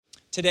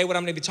Today, what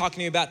I'm going to be talking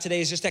to you about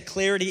today is just that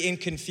clarity in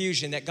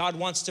confusion, that God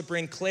wants to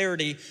bring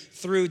clarity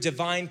through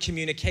divine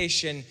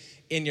communication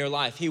in your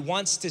life. He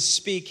wants to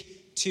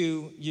speak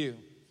to you.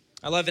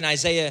 I love in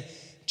Isaiah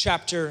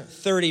chapter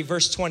 30,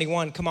 verse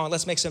 21. Come on,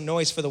 let's make some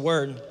noise for the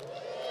word.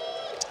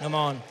 Come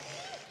on.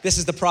 This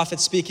is the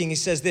prophet speaking. He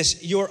says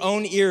this, your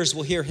own ears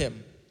will hear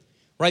him.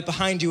 Right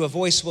behind you, a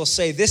voice will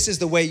say, this is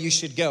the way you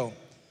should go,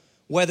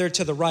 whether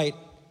to the right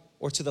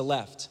or to the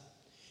left.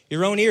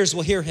 Your own ears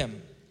will hear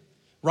him.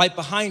 Right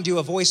behind you,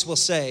 a voice will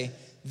say,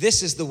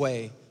 this is the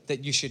way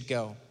that you should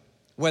go,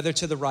 whether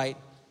to the right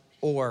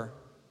or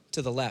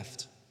to the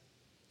left.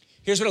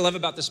 Here's what I love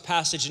about this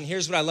passage, and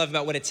here's what I love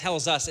about what it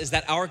tells us, is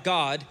that our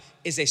God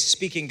is a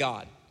speaking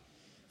God.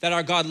 That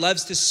our God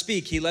loves to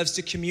speak, he loves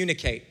to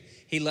communicate,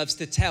 he loves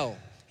to tell,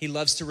 he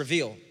loves to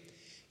reveal.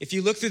 If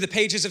you look through the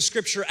pages of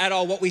Scripture at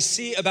all, what we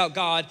see about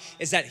God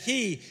is that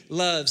he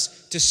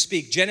loves to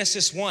speak.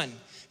 Genesis 1.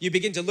 You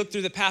begin to look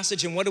through the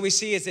passage, and what do we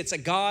see is it's a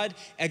God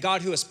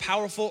who is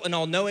powerful and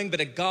all-knowing,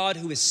 but a God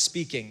who is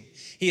speaking.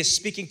 He is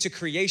speaking to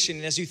creation,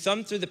 and as you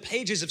thumb through the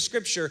pages of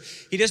Scripture,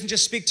 he doesn't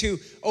just speak to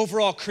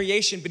overall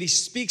creation, but he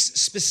speaks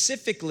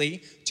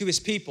specifically to his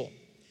people,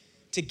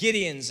 to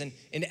Gideon's and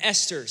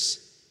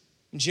Esther's,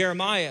 and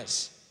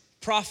Jeremiah's,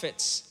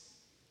 prophets,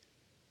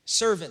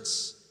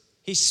 servants.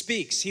 He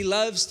speaks. He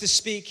loves to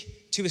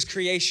speak to his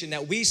creation,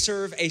 that we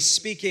serve a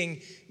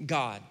speaking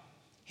God.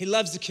 He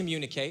loves to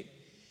communicate.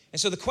 And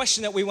so the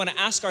question that we want to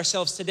ask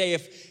ourselves today,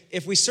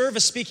 if we serve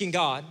a speaking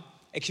God,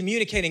 a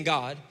communicating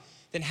God,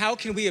 then how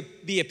can we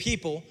be a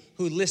people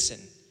who listen?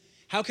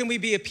 How can we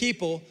be a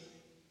people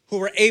who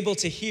are able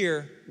to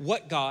hear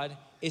what God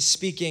is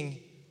speaking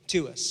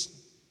to us?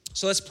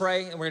 So let's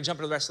pray, and we're going to jump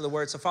into the rest of the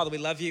word. So Father, we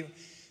love you.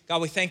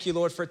 God, we thank you,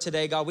 Lord, for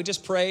today. God, we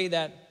just pray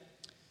that,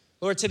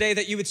 Lord, today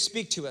that you would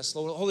speak to us.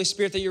 Lord, Holy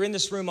Spirit, that you're in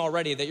this room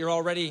already, that you're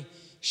already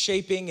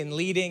shaping and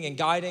leading and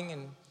guiding.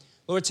 And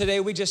Lord, today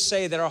we just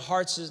say that our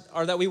hearts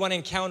are that we want to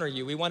encounter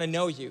you. We want to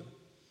know you.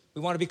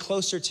 We want to be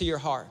closer to your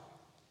heart.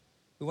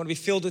 We want to be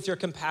filled with your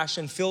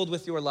compassion, filled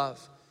with your love,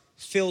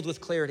 filled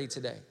with clarity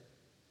today.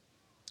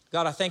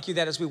 God, I thank you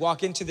that as we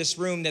walk into this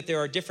room, that there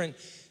are different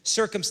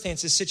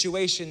circumstances,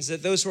 situations,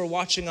 that those who are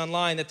watching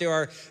online, that there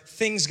are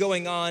things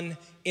going on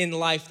in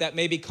life that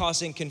may be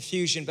causing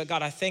confusion. But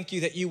God, I thank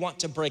you that you want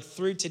to break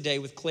through today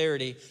with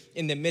clarity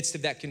in the midst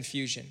of that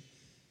confusion.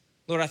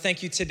 Lord, I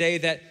thank you today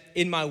that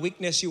in my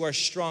weakness you are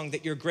strong,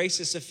 that your grace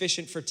is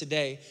sufficient for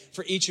today,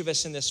 for each of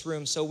us in this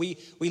room. So we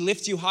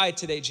lift you high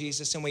today,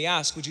 Jesus, and we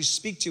ask, would you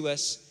speak to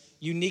us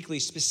uniquely,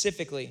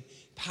 specifically,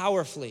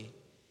 powerfully,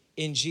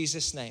 in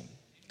Jesus' name.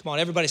 Come on,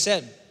 everybody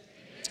said,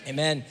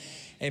 amen,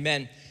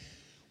 amen.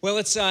 Well,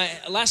 it's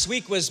last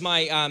week was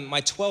my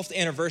 12th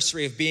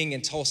anniversary of being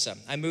in Tulsa.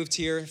 I moved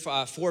here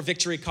for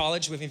Victory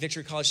College. We have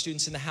Victory College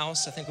students in the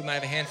house. I think we might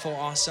have a handful.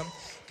 Awesome.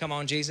 Come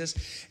on, Jesus.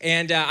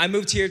 And I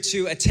moved here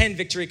to attend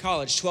Victory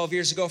College 12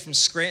 years ago from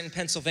Scranton,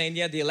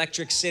 Pennsylvania, the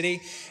Electric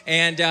City.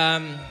 And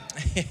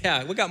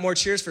yeah, we got more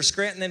cheers for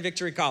Scranton than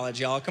Victory College,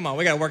 y'all. Come on,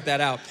 we got to work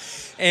that out.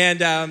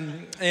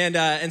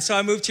 And so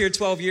I moved here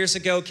 12 years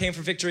ago, came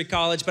from Victory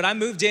College, but I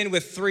moved in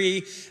with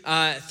three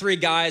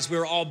guys. We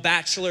were all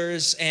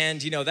bachelors,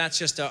 and you know that's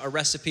just a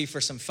recipe for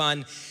some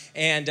fun.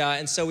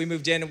 And so we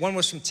moved in. One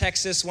was from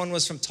Texas, one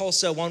was from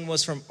Tulsa, one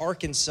was from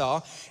Arkansas,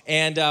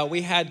 and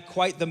we had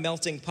quite the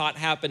melting pot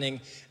happening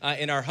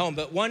in our home.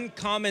 But one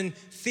common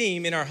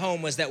theme in our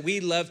home was that we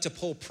love to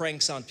pull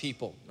pranks on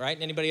people, right?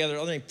 Anybody are there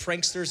any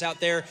pranksters out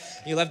there?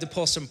 You love to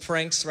pull some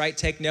pranks, right?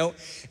 Take note.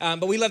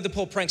 But we love to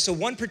pull pranks. So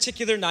one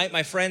particular night,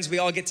 my friends, we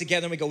all get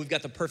together and we go, we've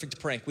got the perfect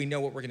prank. We know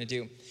what we're going to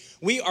do.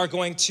 We are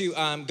going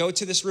to go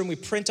to this room. We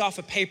print off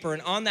a paper,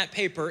 and on that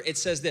paper, it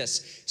says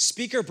this: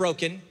 speaker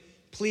broken,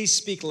 please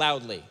speak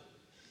loudly.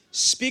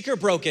 Speaker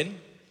broken,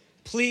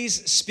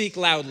 please speak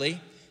loudly.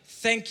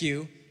 Thank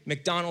you,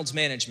 McDonald's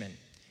management,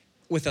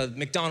 with a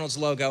McDonald's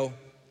logo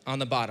on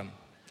the bottom.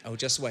 Oh,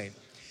 just wait.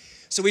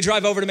 So we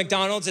drive over to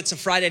McDonald's. It's a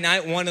Friday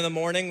night, 1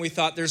 a.m. We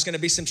thought there's going to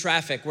be some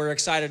traffic. We're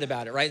excited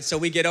about it, right? So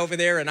we get over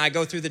there, and I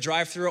go through the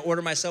drive-thru,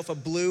 order myself a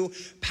blue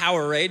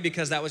Powerade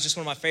because that was just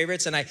one of my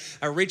favorites. And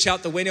I reach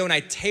out the window, and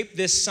I tape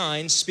this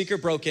sign, speaker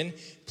broken,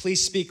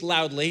 please speak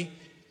loudly,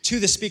 to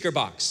the speaker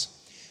box.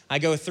 I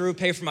go through,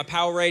 pay for my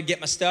Powerade, get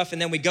my stuff,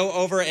 and then we go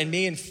over, and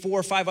me and 4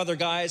 or 5 other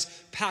guys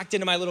packed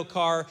into my little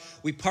car,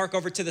 we park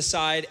over to the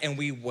side, and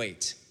we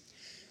wait.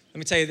 Let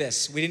me tell you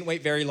this, we didn't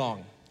wait very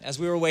long. As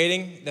we were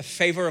waiting, the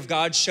favor of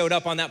God showed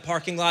up on that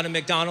parking lot of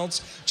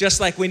McDonald's, just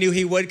like we knew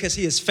he would, because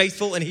he is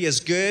faithful and he is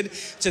good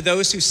to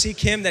those who seek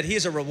him, that he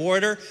is a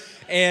rewarder.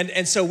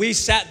 And so we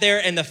sat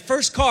there, and the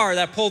first car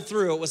that pulled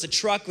through, it was a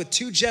truck with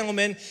 2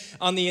 gentlemen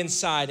on the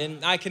inside.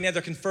 And I can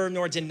neither confirm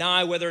nor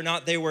deny whether or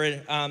not they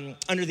were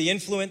under the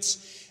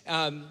influence.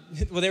 Well,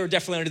 they were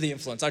definitely under the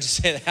influence, I'll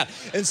just say that.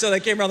 And so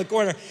they came around the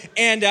corner,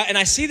 and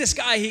I see this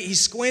guy, he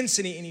squints,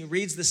 and he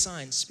reads the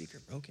sign, speaker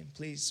broken,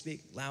 please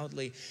speak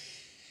loudly.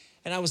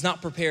 And I was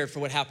not prepared for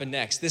what happened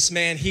next. This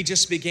man, he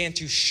just began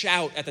to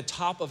shout at the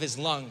top of his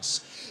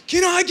lungs,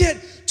 "Can I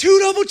get 2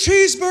 double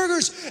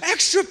cheeseburgers,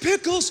 extra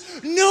pickles,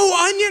 no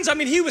onions?" I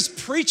mean, he was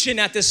preaching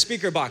at this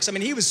speaker box. I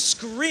mean, he was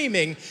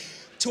screaming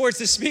towards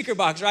the speaker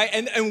box, right?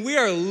 And we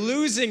are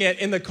losing it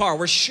in the car.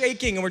 We're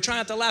shaking and we're trying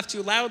not to laugh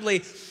too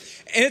loudly.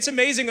 And it's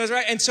amazing,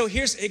 right? And so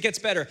it gets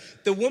better.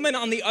 The woman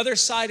on the other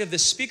side of the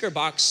speaker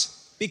box,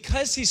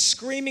 because he's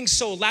screaming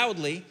so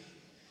loudly,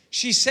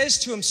 she says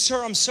to him,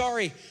 "Sir, I'm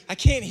sorry, I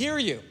can't hear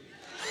you."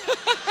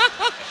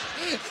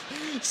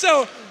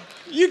 So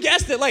you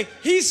guessed it, like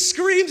he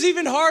screams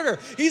even harder.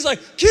 He's like,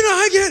 "Can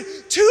I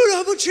get 2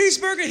 double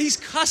cheeseburgers?" He's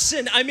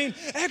cussing. I mean,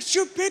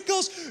 extra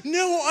pickles,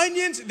 no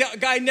onions. The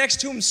guy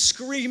next to him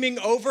screaming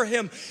over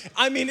him.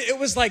 I mean, it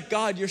was like,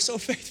 God, you're so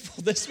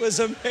faithful. This was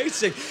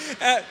amazing.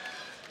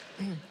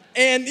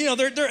 And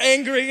they're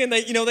angry, and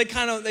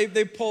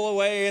they pull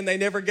away, and they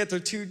never get their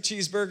 2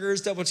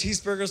 cheeseburgers, double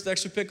cheeseburgers with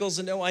extra pickles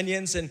and no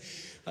onions. And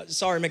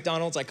sorry,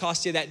 McDonald's, I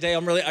cost you that day.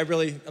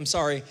 I'm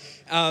sorry.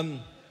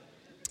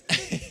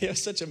 It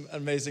was such an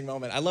amazing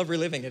moment. I love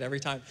reliving it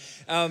every time.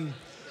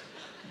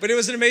 But it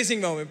was an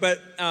amazing moment.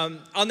 But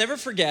I'll never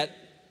forget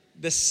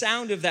the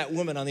sound of that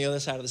woman on the other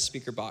side of the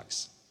speaker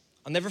box.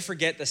 I'll never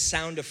forget the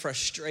sound of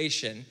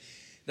frustration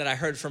that I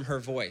heard from her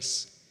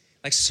voice.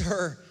 Like,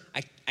 "Sir,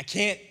 I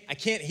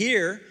can't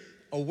hear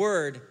a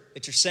word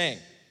that you're saying.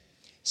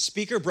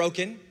 Speaker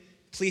broken,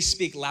 please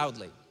speak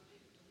loudly."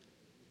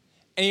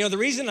 And the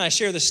reason I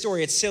share this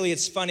story, it's silly,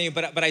 it's funny,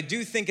 but I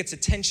do think it's a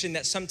tension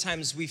that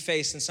sometimes we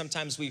face and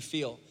sometimes we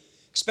feel,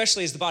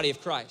 especially as the body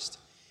of Christ,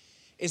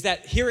 is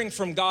that hearing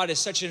from God is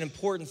such an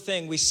important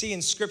thing. We see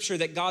in Scripture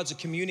that God's a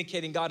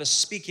communicating God, a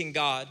speaking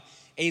God,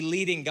 a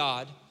leading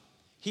God.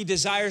 He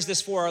desires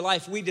this for our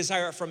life. We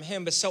desire it from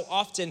Him, but so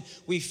often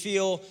we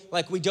feel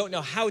like we don't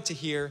know how to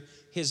hear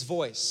His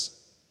voice.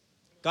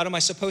 God, am I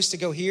supposed to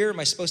go here? Am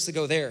I supposed to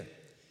go there?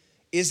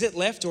 Is it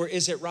left or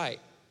is it right?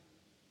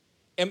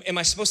 Am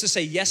I supposed to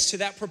say yes to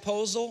that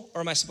proposal,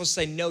 or am I supposed to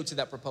say no to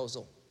that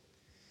proposal?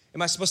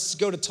 Am I supposed to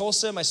go to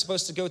Tulsa? Am I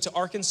supposed to go to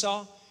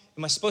Arkansas?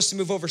 Am I supposed to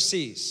move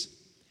overseas?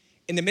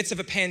 In the midst of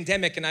a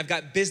pandemic, and I've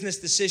got business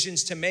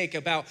decisions to make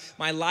about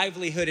my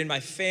livelihood and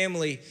my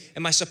family,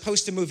 am I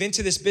supposed to move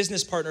into this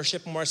business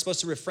partnership, or am I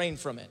supposed to refrain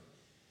from it?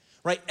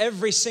 Right?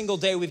 Every single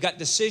day we've got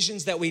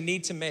decisions that we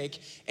need to make,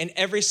 and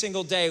every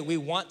single day we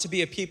want to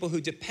be a people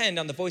who depend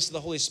on the voice of the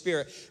Holy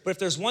Spirit. But if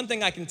there's one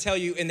thing I can tell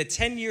you in the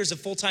 10 years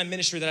of full-time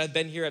ministry that I've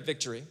been here at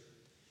Victory,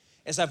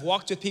 as I've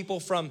walked with people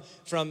from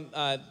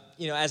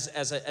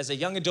as a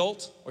young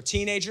adult or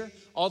teenager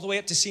all the way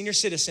up to senior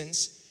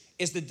citizens,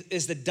 is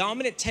the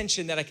dominant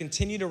tension that I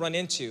continue to run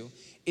into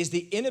is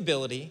the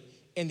inability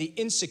and the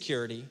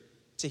insecurity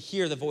to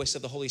hear the voice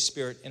of the Holy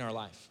Spirit in our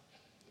life,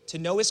 to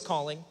know His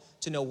calling,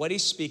 to know what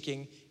He's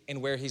speaking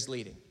and where He's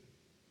leading.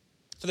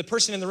 For the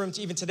person in the room,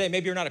 even today,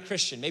 maybe you're not a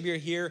Christian. Maybe you're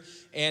here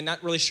and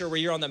not really sure where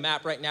you're on the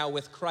map right now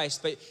with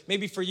Christ, but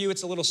maybe for you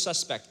it's a little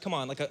suspect. Come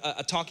on, like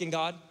a talking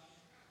God,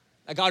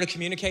 a God who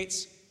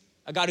communicates,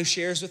 a God who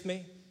shares with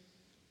me.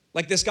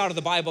 Like this God of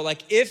the Bible,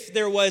 like if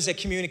there was a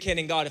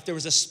communicating God, if there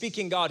was a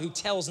speaking God who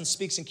tells and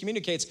speaks and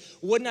communicates,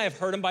 wouldn't I have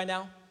heard Him by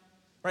now?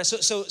 Right?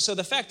 So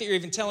the fact that you're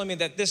even telling me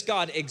that this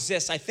God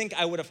exists, I think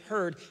I would have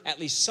heard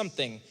at least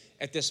something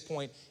at this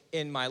point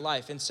in my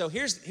life. And so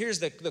here's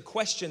the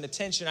question, the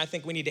tension I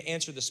think we need to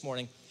answer this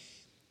morning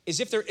is,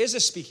 if there is a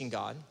speaking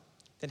God,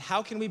 then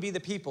how can we be the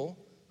people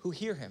who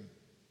hear Him?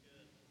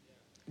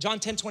 John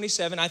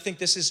 10:27, I think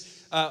this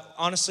is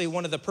honestly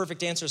one of the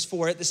perfect answers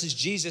for it. This is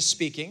Jesus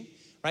speaking,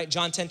 right?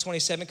 John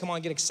 10:27, come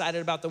on, get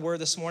excited about the word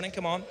this morning,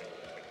 come on.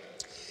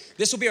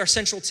 This will be our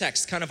central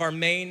text, kind of our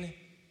main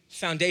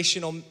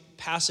foundational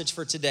passage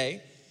for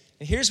today.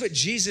 And here's what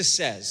Jesus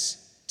says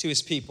to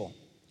His people.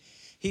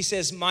 He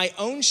says, "My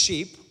own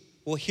sheep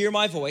will hear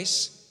my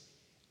voice.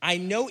 I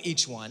know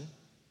each one,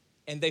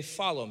 and they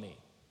follow me.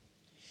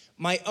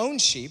 My own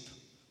sheep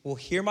will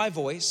hear my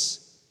voice.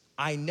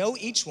 I know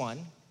each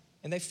one,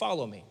 and they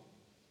follow me."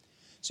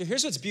 So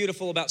here's what's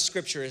beautiful about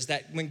Scripture is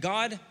that when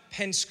God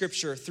penned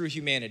Scripture through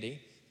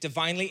humanity,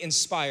 divinely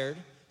inspired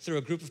through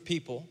a group of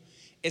people,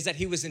 is that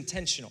He was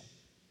intentional.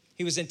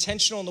 He was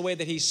intentional in the way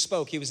that He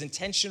spoke. He was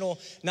intentional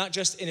not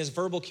just in His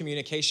verbal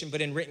communication, but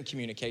in written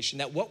communication.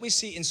 That what we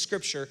see in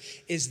Scripture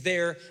is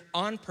there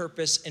on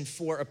purpose and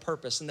for a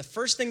purpose. And the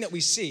first thing that we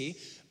see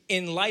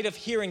in light of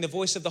hearing the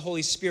voice of the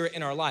Holy Spirit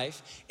in our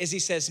life is He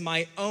says,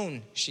 "My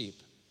own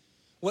sheep."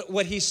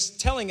 What He's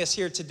telling us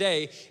here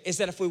today is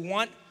that if we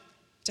want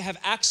to have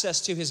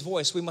access to His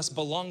voice, we must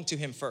belong to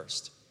Him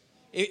first.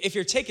 If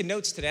you're taking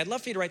notes today, I'd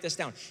love for you to write this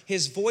down.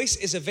 His voice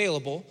is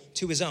available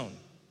to His own.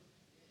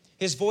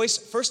 His voice,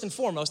 first and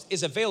foremost,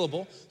 is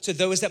available to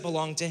those that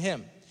belong to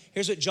Him.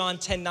 Here's what John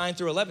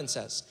 10:9-11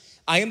 says.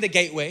 "I am the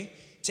gateway.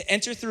 To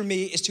enter through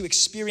me is to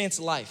experience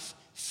life,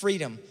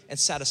 freedom, and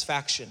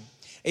satisfaction.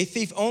 A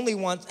thief only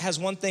has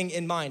one thing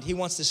in mind. He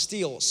wants to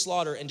steal,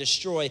 slaughter, and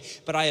destroy.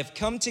 But I have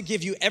come to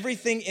give you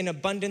everything in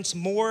abundance,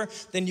 more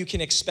than you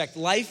can expect.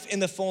 Life in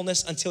the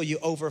fullness until you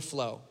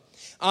overflow.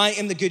 I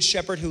am the good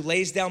shepherd who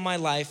lays down my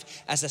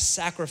life as a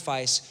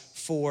sacrifice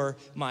for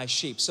my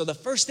sheep. So the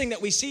first thing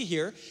that we see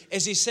here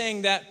is he's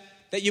saying that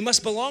you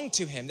must belong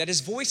to him, that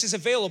his voice is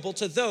available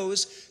to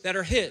those that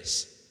are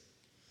his.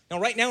 Now,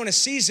 right now in a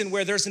season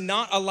where there's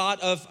not a lot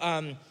of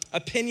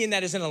opinion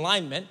that is in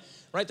alignment,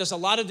 right? There's a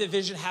lot of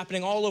division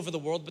happening all over the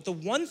world, but the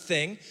one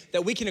thing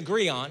that we can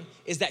agree on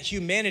is that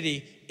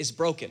humanity is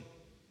broken.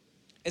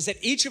 Is that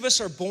each of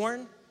us are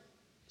born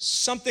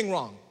something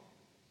wrong.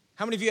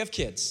 How many of you have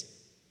kids?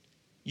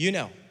 You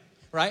know,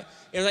 right?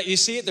 You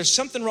see it, there's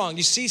something wrong.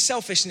 You see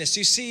selfishness,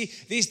 you see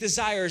these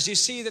desires, you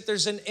see that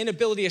there's an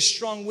inability, a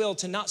strong will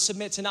to not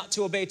submit,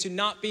 to obey, to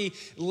not be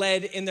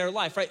led in their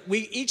life, right?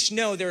 We each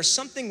know there's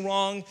something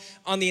wrong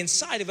on the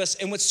inside of us,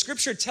 and what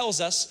Scripture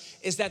tells us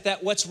is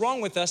that what's wrong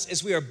with us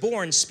is we are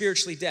born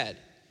spiritually dead.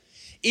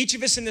 Each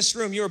of us in this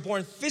room, you are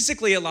born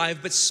physically alive,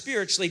 but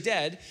spiritually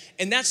dead,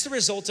 and that's the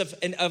result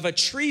of a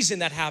treason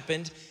that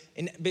happened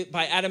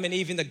by Adam and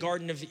Eve in the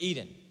Garden of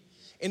Eden.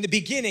 In the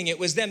beginning, it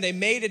was them. They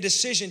made a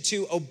decision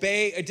to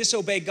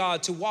disobey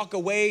God, to walk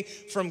away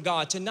from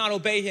God, to not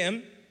obey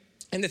him.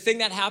 And the thing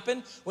that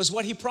happened was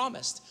what he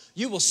promised.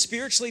 You will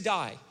spiritually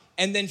die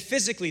and then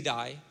physically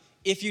die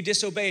if you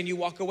disobey and you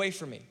walk away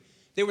from me.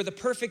 They were the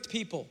perfect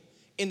people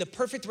in the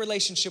perfect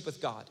relationship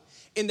with God,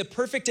 in the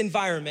perfect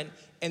environment,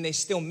 and they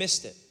still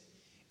missed it.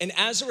 And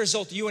as a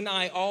result, you and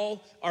I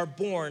all are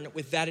born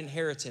with that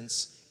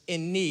inheritance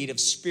in need of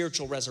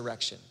spiritual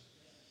resurrection.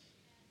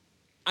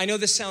 I know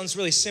this sounds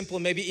really simple,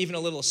 maybe even a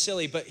little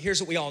silly, but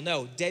here's what we all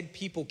know. Dead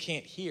people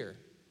can't hear.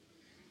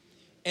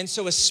 And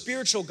so a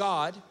spiritual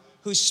God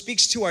who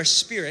speaks to our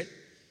spirit,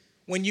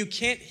 when you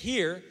can't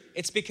hear,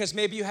 it's because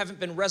maybe you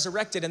haven't been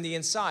resurrected on the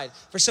inside.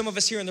 For some of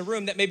us here in the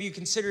room, that maybe you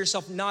consider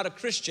yourself not a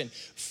Christian,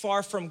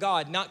 far from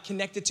God, not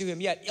connected to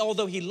him yet.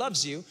 Although he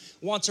loves you,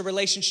 wants a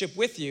relationship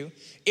with you,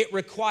 it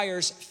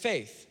requires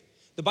faith.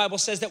 The Bible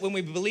says that when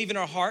we believe in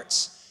our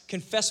hearts,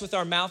 confess with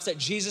our mouths that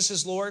Jesus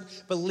is Lord,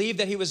 believe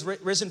that he was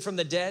risen from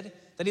the dead,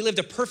 that he lived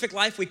a perfect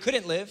life we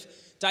couldn't live,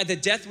 died the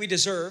death we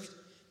deserved,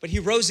 but he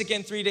rose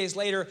again 3 days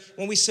later.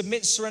 When we submit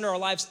and surrender our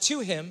lives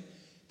to him,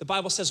 the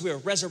Bible says we are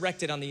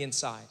resurrected on the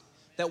inside,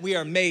 that we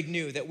are made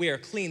new, that we are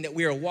clean, that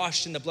we are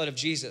washed in the blood of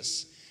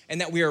Jesus, and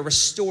that we are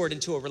restored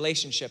into a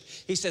relationship.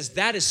 He says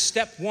that is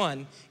step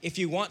one if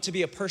you want to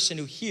be a person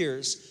who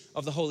hears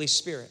of the Holy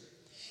Spirit.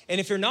 And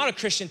if you're not a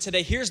Christian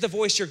today, here's the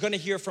voice you're gonna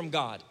hear from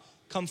God.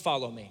 Come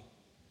follow me.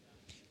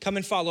 Come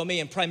and follow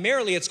me. And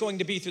primarily it's going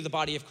to be through the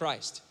body of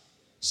Christ.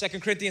 2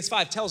 Corinthians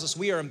 5 tells us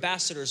we are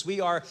ambassadors. We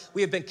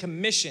have been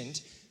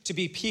commissioned to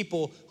be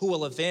people who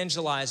will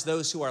evangelize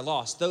those who are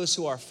lost, those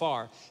who are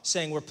far,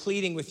 saying we're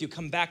pleading with you,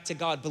 come back to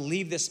God,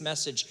 believe this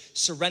message,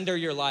 surrender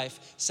your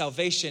life.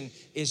 Salvation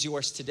is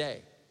yours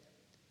today.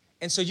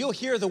 And so you'll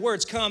hear the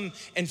words, come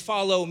and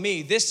follow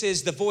me. This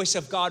is the voice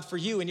of God for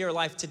you in your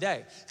life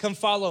today. Come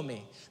follow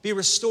me. Be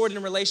restored in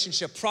a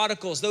relationship.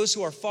 Prodigals, those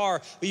who are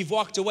far, who you've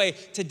walked away,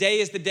 today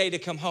is the day to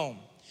come home.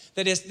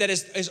 That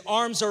his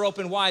arms are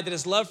open wide, that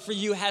his love for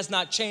you has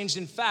not changed.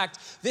 In fact,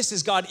 this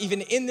is God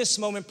even in this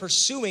moment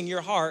pursuing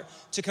your heart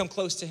to come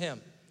close to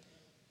him.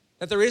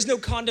 That there is no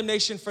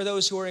condemnation for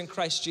those who are in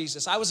Christ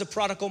Jesus. I was a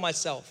prodigal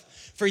myself.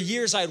 For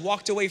years, I had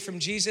walked away from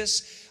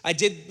Jesus. I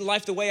did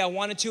life the way I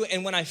wanted to.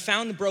 And when I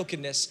found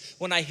brokenness,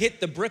 when I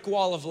hit the brick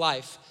wall of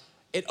life,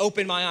 it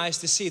opened my eyes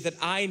to see that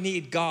I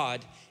need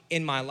God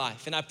in my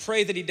life. And I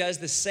pray that he does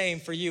the same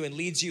for you and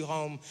leads you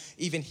home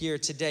even here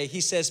today. He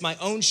says, my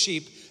own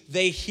sheep,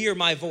 they hear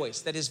my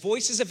voice. That his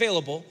voice is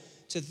available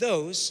to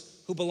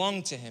those who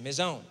belong to him, his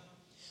own.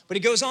 But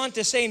he goes on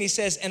to say, and he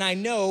says, and I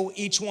know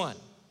each one.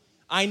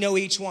 I know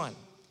each one.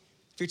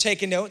 If you're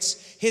taking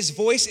notes, his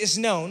voice is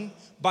known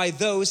by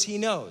those he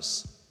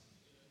knows.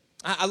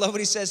 I love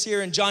what he says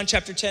here in John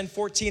chapter 10,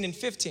 14 and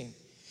 15.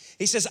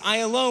 He says, I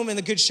alone am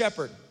the good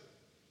shepherd,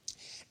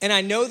 and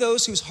I know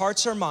those whose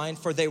hearts are mine,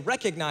 for they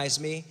recognize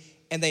me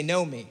and they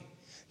know me.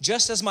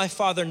 Just as my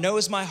Father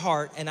knows my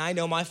heart and I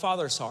know my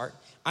Father's heart,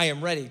 I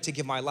am ready to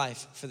give my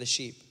life for the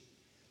sheep.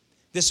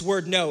 This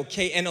word know,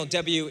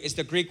 K-N-O-W, is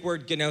the Greek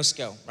word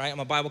gnosko, right? I'm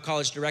a Bible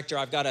college director.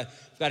 I've got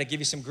to give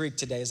you some Greek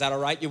today. Is that all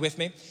right? You with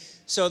me?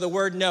 So the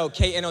word know,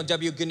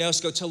 K-N-O-W,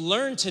 gnosko, to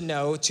learn to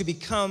know, to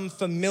become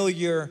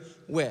familiar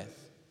with.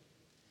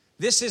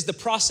 This is the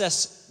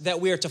process that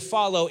we are to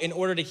follow in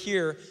order to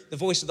hear the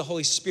voice of the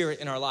Holy Spirit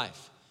in our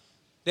life.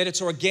 That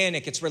it's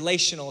organic, it's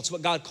relational, it's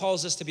what God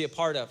calls us to be a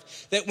part of.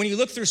 That when you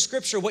look through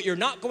Scripture, what you're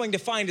not going to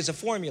find is a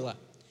formula,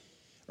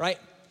 right?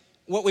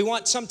 What we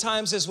want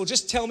sometimes is, well,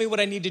 just tell me what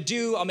I need to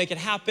do, I'll make it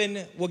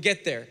happen, we'll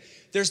get there.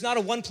 There's not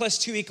a 1 +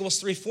 2 =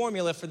 3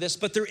 formula for this,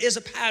 but there is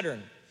a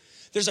pattern.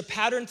 There's a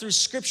pattern through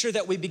Scripture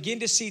that we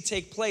begin to see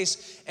take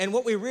place, and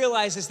what we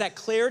realize is that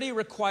clarity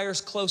requires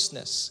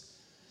closeness.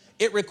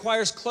 It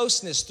requires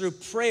closeness through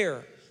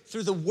prayer,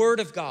 through the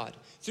Word of God,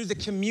 through the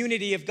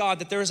community of God,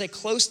 that there is a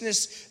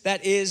closeness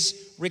that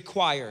is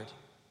required.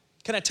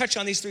 Can I touch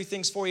on these 3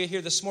 things for you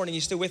here this morning?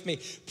 You still with me?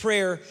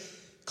 Prayer,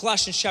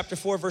 Colossians chapter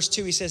 4, verse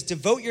 2, he says,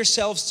 devote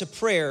yourselves to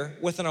prayer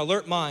with an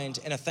alert mind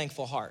and a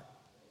thankful heart.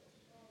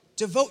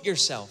 Devote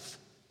yourself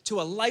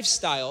to a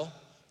lifestyle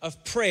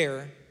of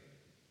prayer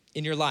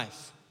in your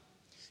life.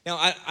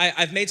 Now,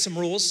 I've made some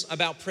rules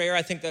about prayer.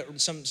 I think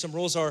that some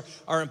rules are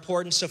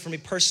important. So for me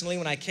personally,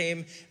 when I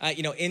came,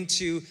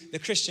 into the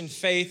Christian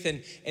faith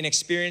and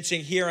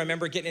experiencing here, I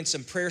remember getting in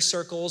some prayer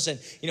circles and,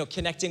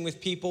 connecting with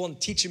people and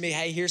teaching me,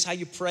 hey, here's how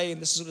you pray and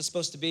this is what it's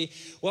supposed to be.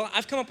 Well,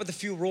 I've come up with a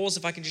few rules,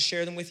 if I can just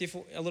share them with you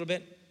for a little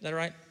bit. Is that all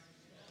right?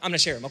 I'm gonna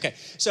share them, okay.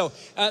 So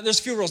there's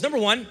a few rules. Number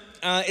one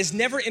is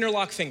never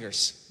interlock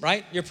fingers,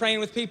 right? You're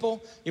praying with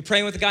people, you're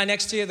praying with the guy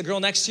next to you, the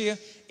girl next to you.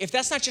 If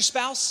that's not your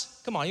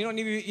spouse, come on, you don't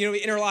need to be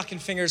interlocking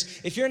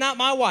fingers. If you're not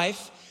my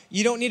wife,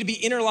 you don't need to be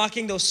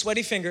interlocking those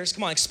sweaty fingers.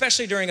 Come on,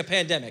 especially during a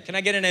pandemic. Can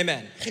I get an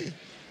amen?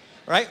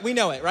 Right, we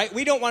know it, right?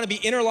 We don't wanna be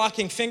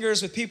interlocking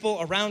fingers with people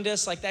around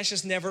us. Like that's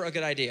just never a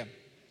good idea.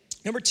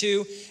 Number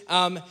two,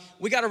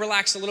 we got to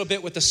relax a little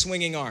bit with the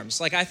swinging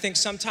arms. Like I think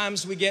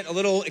sometimes we get a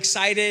little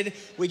excited,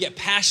 we get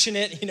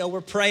passionate,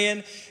 we're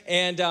praying,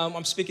 and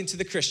I'm speaking to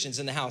the Christians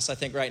in the house, I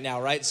think right now,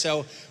 right?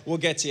 So we'll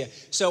get to you.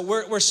 So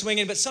we're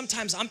swinging, but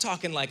sometimes I'm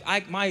talking like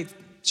my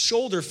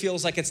shoulder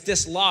feels like it's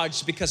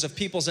dislodged because of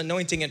people's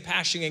anointing and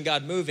passion and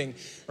God moving,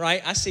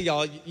 right? I see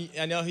y'all,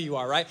 I know who you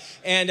are, right?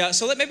 And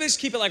so maybe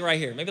just keep it like right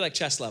here, maybe like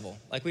chest level.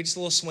 Like we just a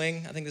little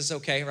swing, I think this is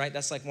okay, right?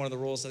 That's like one of the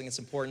rules, I think it's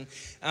important.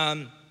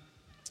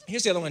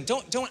 Here's the other one.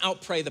 Don't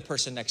outpray the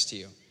person next to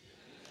you.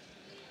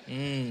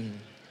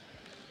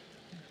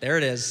 There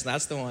it is.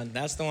 That's the one.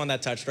 That's the one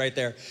that touched right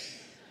there.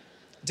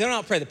 Don't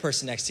outpray the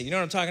person next to you. You know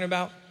what I'm talking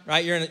about?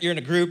 Right? You're in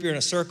a group, you're in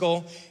a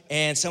circle,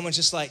 and someone's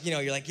just like,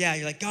 you're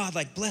like, God,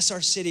 like bless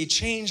our city,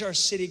 change our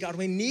city. God,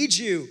 we need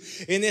you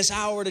in this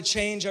hour to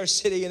change our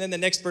city. And then the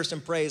next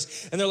person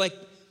prays, and they're like,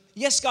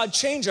 yes, God,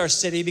 change our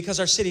city because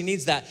our city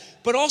needs that.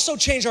 But also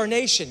change our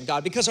nation,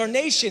 God, because our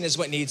nation is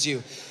what needs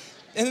you.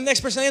 And the next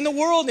person, and the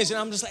world needs it.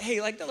 And I'm just like, hey,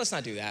 no, let's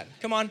not do that.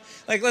 Come on.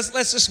 Like,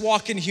 let's just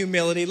walk in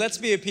humility. Let's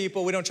be a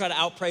people. We don't try to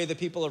outpray the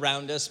people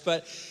around us.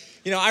 But,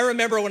 I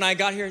remember when I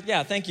got here.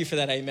 Yeah, thank you for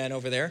that amen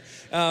over there.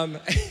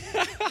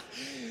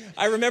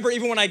 I remember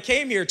even when I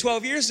came here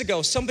 12 years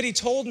ago, somebody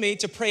told me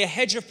to pray a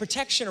hedge of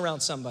protection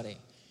around somebody.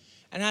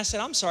 And I said,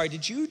 I'm sorry,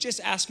 did you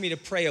just ask me to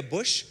pray a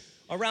bush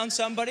around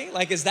somebody?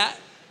 Like, is that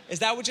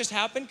what just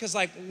happened? Because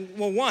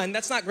one,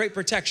 that's not great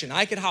protection.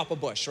 I could hop a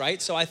bush,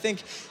 right? So I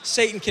think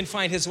Satan can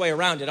find his way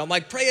around it. I'm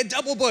like, pray a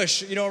double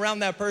bush, around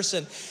that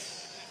person.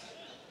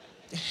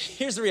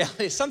 Here's the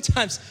reality.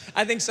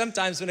 I think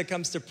sometimes when it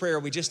comes to prayer,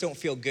 we just don't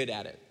feel good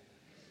at it.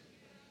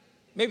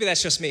 Maybe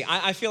that's just me.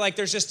 I feel like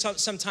there's just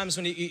sometimes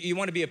when you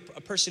want to be a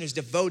person who's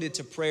devoted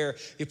to prayer,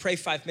 you pray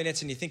 5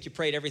 minutes and you think you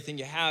prayed everything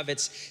you have.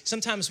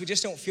 Sometimes we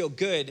just don't feel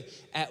good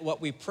at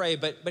what we pray.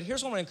 But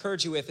here's what I want to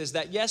encourage you with is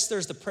that yes,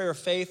 there's the prayer of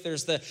faith,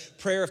 there's the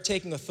prayer of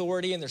taking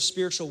authority, and there's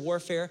spiritual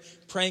warfare,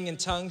 praying in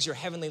tongues, your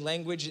heavenly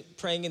language,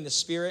 praying in the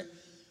spirit,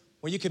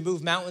 where you can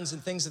move mountains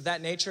and things of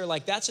that nature.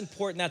 Like that's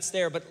important, that's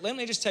there. But let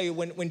me just tell you,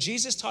 when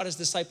Jesus taught his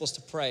disciples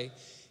to pray,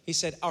 he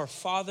said, our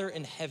Father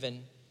in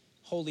heaven,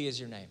 holy is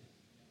your name.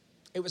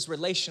 It was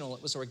relational,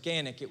 it was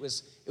organic, it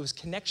was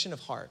connection of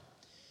heart.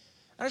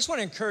 I just want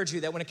to encourage you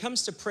that when it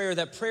comes to prayer,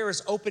 that prayer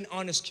is open,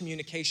 honest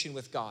communication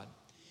with God.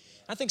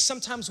 I think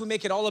sometimes we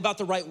make it all about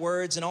the right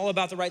words and all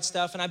about the right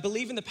stuff, and I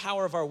believe in the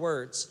power of our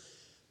words.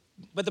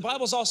 But the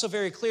Bible is also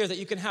very clear that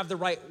you can have the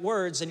right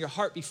words and your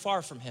heart be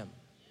far from him.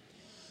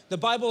 The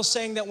Bible is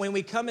saying that when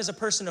we come as a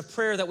person of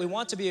prayer, that we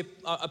want to be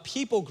a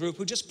people group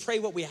who just pray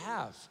what we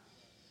have.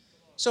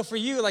 So for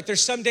you,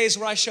 there's some days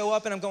where I show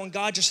up and I'm going,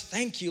 God, just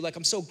thank you.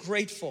 I'm so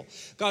grateful.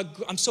 God,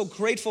 I'm so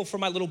grateful for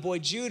my little boy,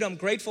 Jude. I'm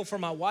grateful for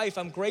my wife.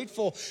 I'm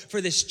grateful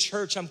for this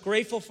church. I'm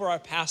grateful for our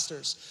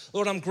pastors.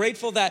 Lord, I'm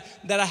grateful that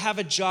I have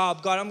a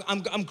job. God,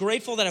 I'm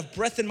grateful that I have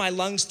breath in my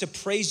lungs to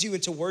praise you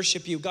and to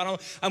worship you.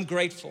 God, I'm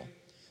grateful.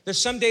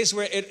 There's some days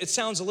where it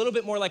sounds a little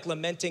bit more like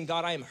lamenting.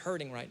 God, I am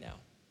hurting right now.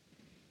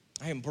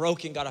 I am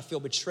broken, God. I feel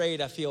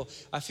betrayed. I feel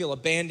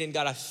abandoned.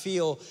 God, I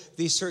feel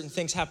these certain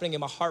things happening in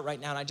my heart right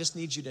now, and I just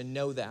need you to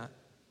know that.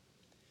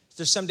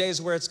 There's some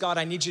days where it's, God,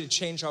 I need you to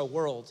change our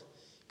world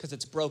because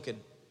it's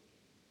broken.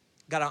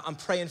 God, I'm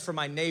praying for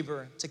my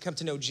neighbor to come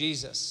to know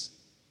Jesus.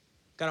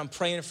 God, I'm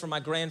praying for my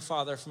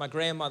grandfather, for my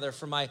grandmother,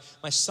 for my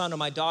son or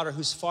my daughter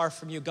who's far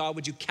from you. God,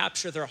 would you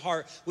capture their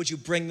heart? Would you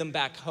bring them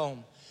back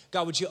home?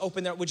 God, would you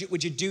open their,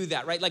 would you do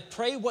that, right?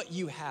 Pray what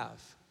you have.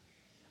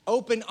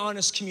 Open,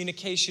 honest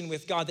communication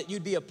with God, that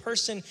you'd be a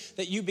person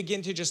that you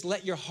begin to just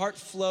let your heart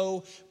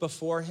flow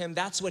before him.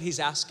 That's what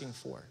he's asking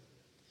for.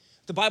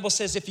 The Bible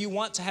says if you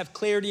want to have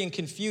clarity and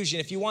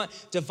confusion, if you want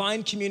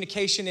divine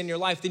communication in your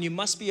life, then you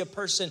must be a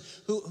person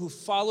who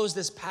follows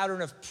this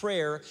pattern of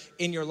prayer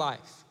in your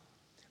life.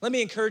 Let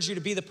me encourage you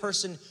to be the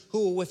person who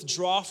will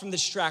withdraw from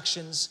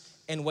distractions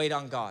and wait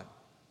on God.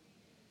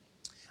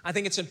 I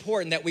think it's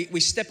important that we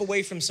step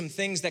away from some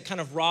things that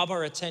kind of rob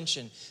our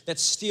attention, that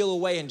steal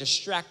away and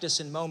distract us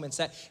in moments,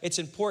 that it's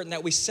important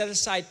that we set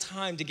aside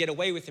time to get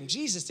away with him.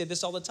 Jesus did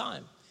this all the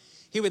time.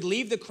 He would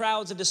leave the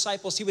crowds of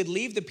disciples. He would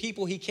leave the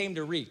people he came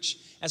to reach.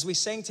 As we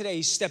sang today,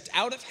 he stepped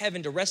out of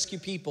heaven to rescue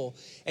people,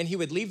 and he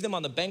would leave them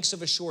on the banks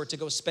of a shore to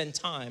go spend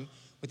time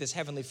with his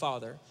heavenly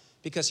Father.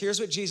 Because here's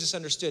what Jesus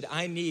understood.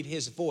 I need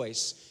his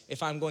voice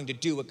if I'm going to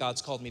do what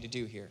God's called me to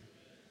do here.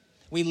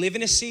 We live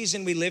in a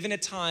season, we live in a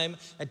time,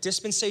 a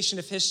dispensation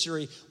of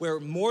history where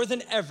more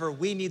than ever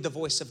we need the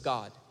voice of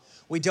God.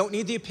 We don't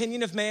need the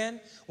opinion of man.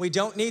 We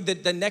don't need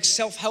the next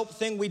self-help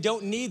thing. We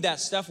don't need that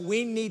stuff.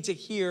 We need to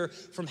hear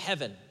from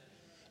heaven.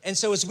 And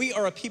so as we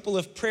are a people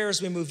of prayer,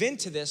 as we move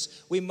into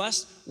this, we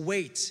must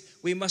wait.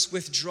 We must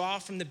withdraw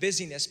from the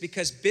busyness,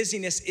 because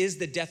busyness is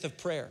the death of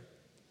prayer.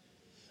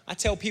 I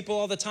tell people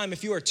all the time,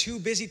 if you are too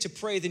busy to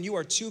pray, then you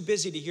are too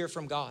busy to hear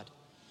from God.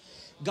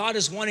 God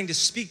is wanting to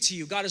speak to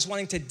you. God is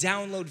wanting to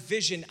download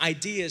vision,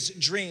 ideas,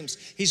 dreams.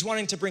 He's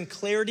wanting to bring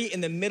clarity in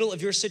the middle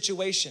of your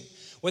situation.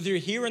 Whether you're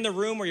here in the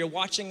room or you're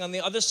watching on the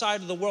other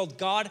side of the world,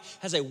 God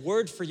has a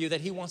word for you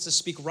that he wants to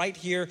speak right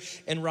here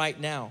and right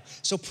now.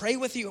 So pray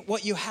with you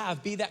what you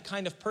have. Be that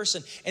kind of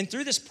person. And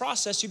through this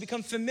process, you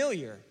become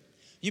familiar.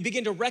 You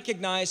begin to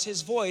recognize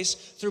his voice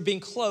through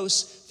being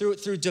close,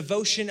 through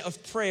devotion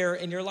of prayer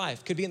in your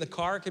life. Could be in the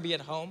car, it could be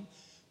at home.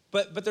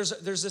 But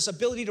there's this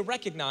ability to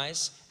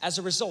recognize, as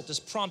a result, his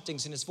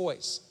promptings in his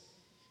voice.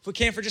 If we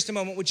can for just a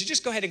moment, would you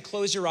just go ahead and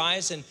close your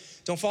eyes, and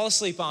don't fall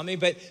asleep on me,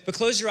 but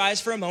close your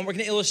eyes for a moment. We're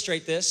gonna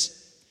illustrate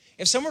this.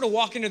 If someone were to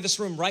walk into this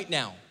room right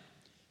now,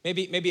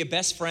 maybe a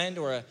best friend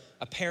or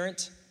a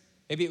parent,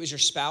 maybe it was your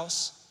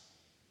spouse,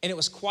 and it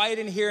was quiet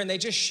in here and they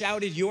just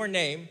shouted your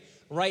name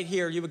right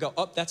here, you would go,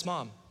 oh, that's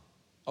mom.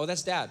 Oh,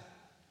 that's dad.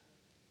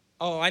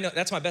 Oh, I know,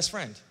 that's my best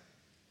friend.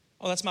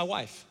 Oh, that's my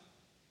wife.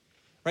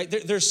 Right?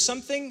 There's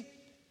something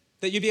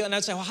that you'd be, and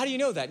I'd say, well, how do you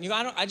know that? And you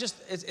go,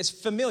 it's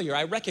familiar.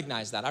 I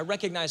recognize that. I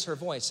recognize her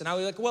voice. And I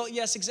was like, well,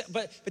 yes,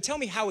 but tell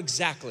me how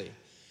exactly.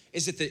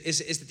 Is it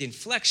the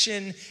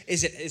inflection?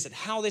 Is it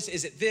how this?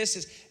 Is it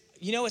this?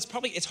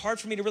 It's hard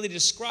for me to really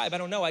describe. I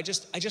don't know. I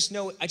just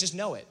know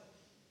it.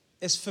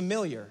 It's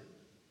familiar.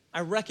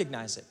 I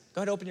recognize it.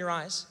 Go ahead, open your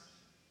eyes.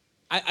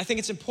 I think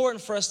it's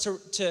important for us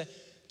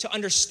to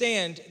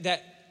understand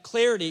that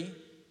clarity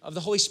of the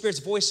Holy Spirit's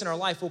voice in our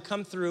life will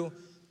come through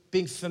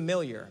being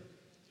familiar,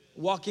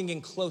 walking in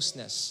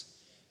closeness.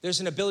 There's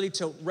an ability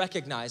to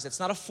recognize.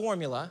 It's not a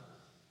formula,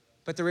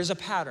 but there is a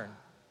pattern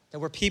that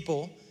we're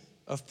people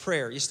of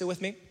prayer. You still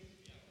with me?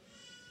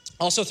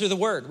 Also through the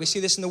word. We see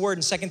this in the word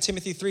in 2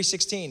 Timothy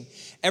 3:16.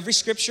 Every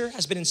scripture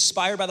has been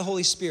inspired by the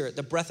Holy Spirit,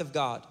 the breath of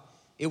God.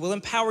 It will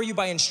empower you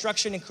by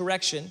instruction and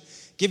correction,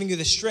 giving you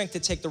the strength to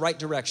take the right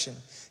direction,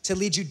 to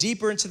lead you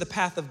deeper into the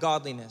path of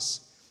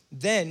godliness.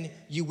 Then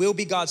you will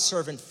be God's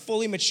servant,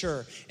 fully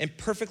mature and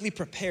perfectly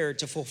prepared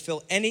to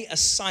fulfill any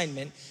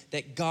assignment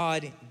that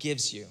God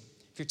gives you.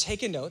 If you're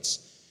taking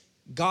notes,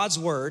 God's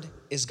word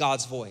is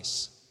God's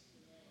voice.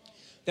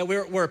 That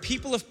we're a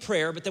people of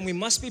prayer, but then we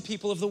must be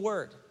people of the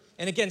word.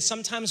 And again,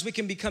 sometimes we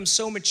can become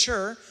so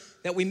mature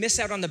that we miss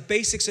out on the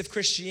basics of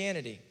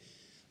Christianity.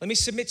 Let me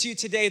submit to you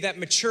today that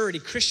maturity,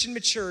 Christian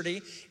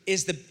maturity,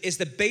 is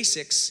the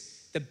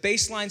basics, the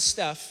baseline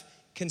stuff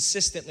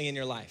consistently in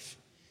your life.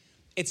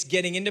 It's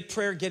getting into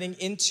prayer, getting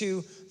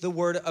into the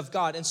word of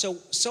God. And so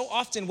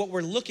often what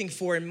we're looking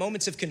for in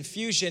moments of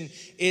confusion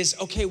is,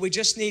 okay, we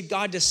just need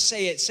God to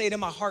say it in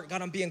my heart.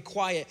 God, I'm being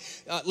quiet.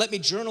 Let me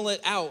journal it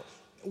out.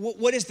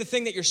 What is the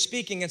thing that you're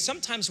speaking? And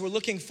sometimes we're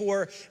looking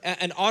for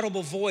an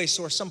audible voice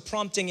or some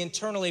prompting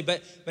internally,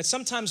 but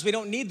sometimes we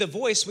don't need the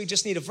voice, we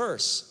just need a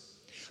verse.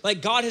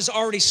 Like God has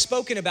already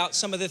spoken about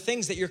some of the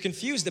things that you're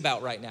confused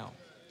about right now.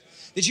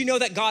 Did you know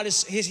that God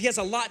he has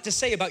a lot to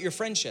say about your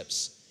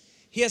friendships?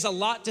 He has a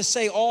lot to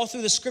say all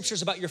through the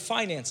scriptures about your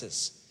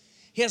finances.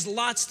 He has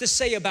lots to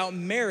say about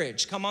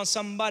marriage. Come on,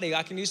 somebody,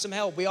 I can use some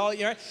help. We all,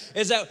 right?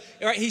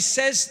 He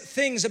says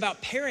things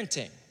about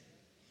parenting.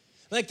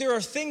 Like there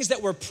are things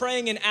that we're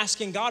praying and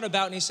asking God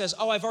about, and he says,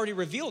 oh, I've already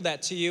revealed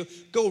that to you.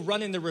 Go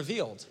run in the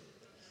revealed.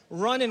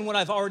 Run in what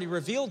I've already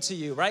revealed to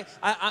you, right?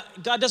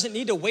 God doesn't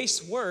need to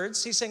waste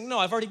words. He's saying, no,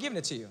 I've already given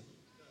it to you.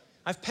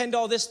 I've penned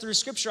all this through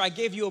scripture. I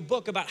gave you a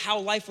book about how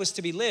life was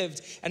to be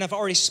lived, and I've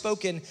already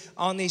spoken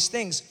on these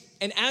things.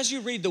 And as you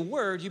read the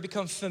word, you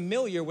become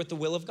familiar with the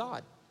will of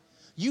God.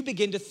 You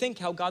begin to think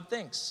how God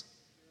thinks.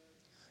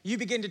 You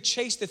begin to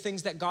chase the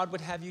things that God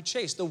would have you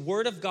chase. The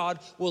word of God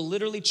will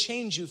literally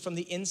change you from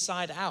the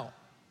inside out.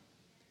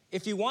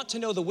 If you want to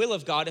know the will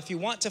of God, if you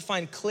want to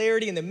find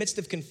clarity in the midst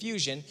of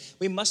confusion,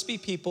 we must be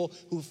people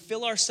who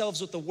fill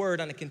ourselves with the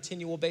word on a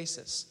continual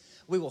basis.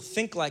 We will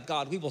think like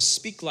God. We will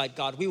speak like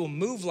God. We will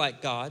move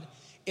like God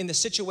in the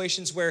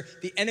situations where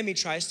the enemy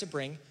tries to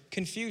bring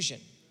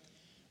confusion.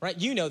 Right?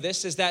 You know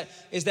this, is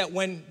that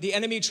when the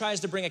enemy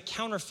tries to bring a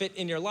counterfeit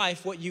in your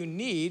life, what you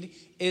need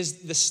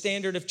is the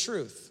standard of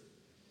truth.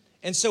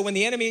 And so when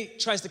the enemy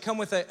tries to come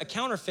with a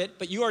counterfeit,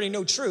 but you already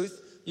know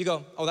truth, you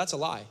go, oh, that's a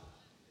lie.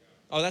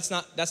 Oh, that's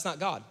not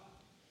God.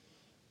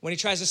 When he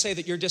tries to say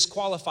that you're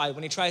disqualified,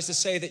 when he tries to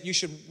say that you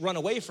should run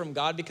away from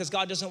God because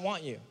God doesn't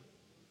want you,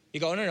 you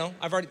go, no,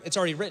 it's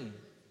already written.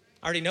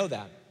 I already know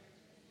that.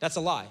 That's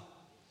a lie.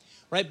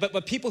 Right?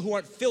 But people who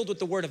aren't filled with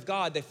the word of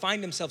God, they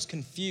find themselves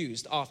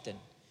confused often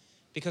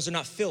because they're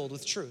not filled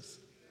with truth.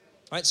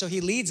 Right? So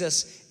he leads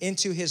us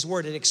into his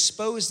word. It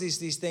exposes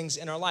these things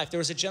in our life. There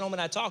was a gentleman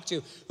I talked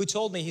to who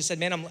told me, he said,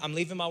 man, I'm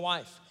leaving my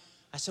wife.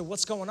 I said,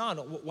 what's going on?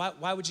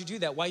 Why would you do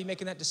that? Why are you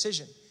making that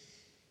decision?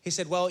 He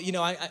said, well,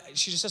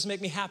 she just doesn't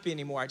make me happy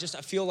anymore. I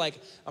feel like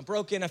I'm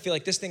broken. I feel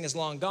like this thing is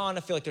long gone.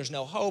 I feel like there's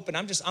no hope, and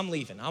I'm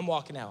leaving. I'm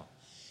walking out.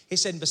 He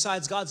said, and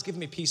besides, God's given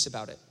me peace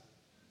about it.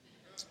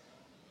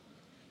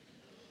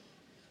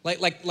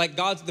 Like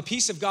God, the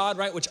peace of God,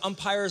 right, which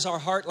umpires our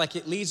heart, like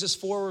it leads us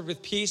forward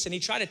with peace. And he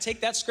tried to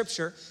take that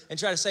scripture and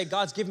try to say,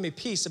 God's given me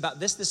peace about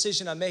this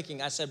decision I'm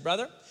making. I said,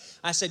 brother,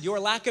 your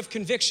lack of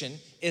conviction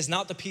is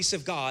not the peace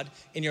of God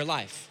in your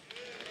life.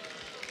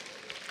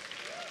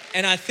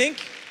 And I think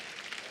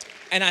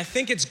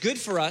it's good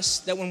for us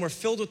that when we're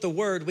filled with the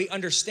word, we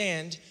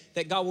understand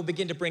that God will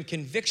begin to bring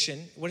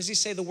conviction. What does he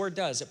say the word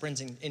does? It brings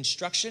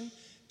instruction,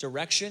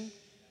 direction,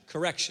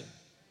 correction.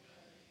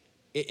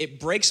 It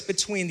breaks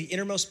between the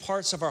innermost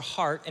parts of our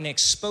heart and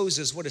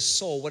exposes what is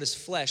soul, what is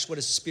flesh, what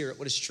is spirit,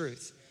 what is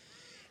truth.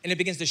 And it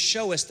begins to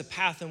show us the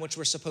path in which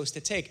we're supposed to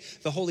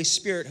take. The Holy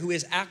Spirit, who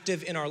is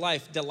active in our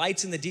life,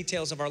 delights in the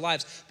details of our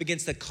lives,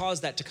 begins to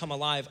cause that to come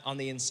alive on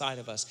the inside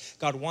of us.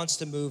 God wants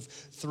to move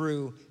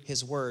through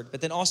his word.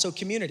 But then also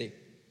community,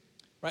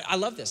 right? I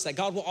love this, that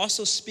God will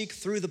also speak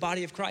through the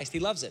body of Christ. He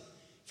loves it.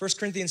 1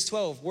 Corinthians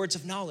 12, words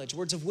of knowledge,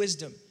 words of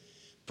wisdom,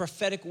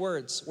 prophetic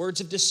words,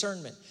 words of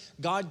discernment.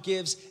 God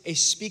gives a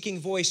speaking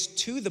voice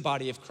to the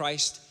body of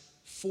Christ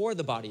for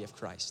the body of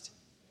Christ.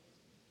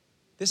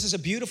 This is a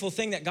beautiful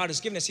thing that God has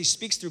given us. He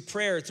speaks through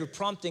prayer, through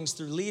promptings,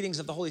 through leadings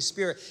of the Holy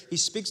Spirit. He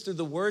speaks through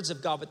the words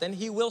of God, but then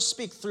he will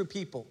speak through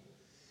people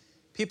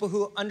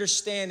who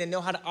understand and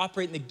know how to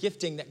operate in the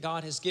gifting that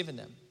God has given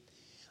them.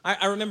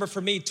 I remember for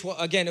me,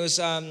 again, it was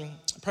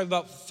probably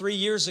about 3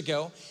 years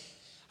ago,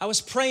 I was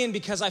praying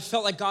because I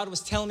felt like God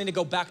was telling me to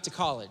go back to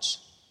college.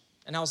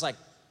 And I was like,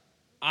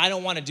 I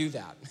don't want to do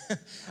that.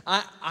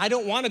 I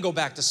don't want to go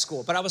back to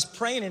school. But I was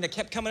praying and it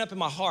kept coming up in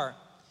my heart.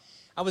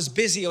 I was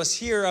busy, I was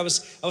here, I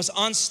was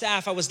on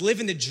staff, I was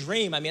living the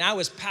dream. I mean, I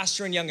was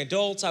pastoring young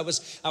adults, I was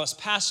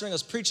pastoring, I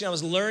was preaching, I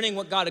was learning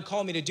what God had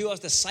called me to do, I was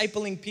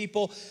discipling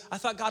people. I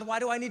thought, God, why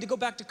do I need to go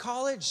back to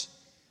college?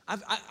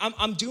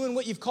 I'm doing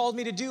what you've called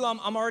me to do,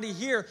 I'm already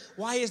here.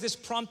 Why is this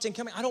prompting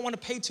coming? I don't want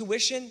to pay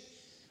tuition.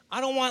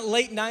 I don't want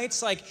late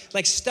nights like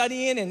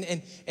studying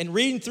and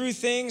reading through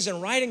things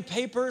and writing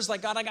papers.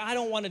 Like, God, I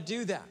don't want to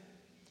do that.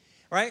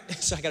 Right?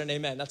 So I got an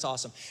amen. That's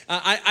awesome.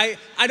 I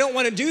don't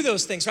want to do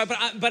those things, right?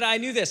 But I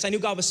knew this. I knew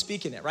God was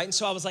speaking it, right? And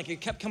so I was like,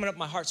 it kept coming up in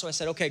my heart. So I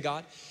said, okay,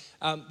 God,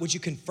 would you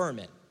confirm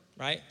it,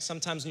 right?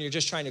 Sometimes when you're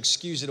just trying to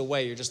excuse it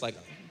away, you're just like,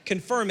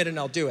 confirm it and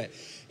I'll do it.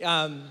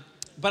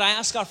 But I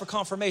asked God for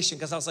confirmation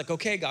because I was like,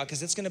 okay, God,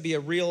 because it's going to be a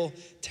real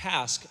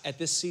task at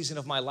this season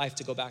of my life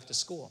to go back to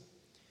school.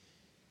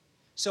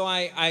 So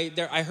I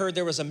heard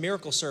there was a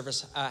miracle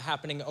service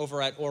happening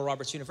over at Oral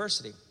Roberts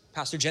University.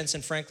 Pastor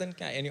Jensen Franklin,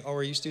 any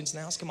ORU students in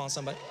the house? Come on,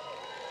 somebody.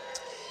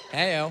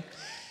 Hey-o.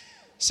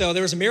 So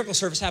there was a miracle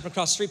service happening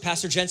across the street.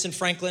 Pastor Jensen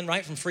Franklin,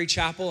 right, from Free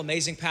Chapel,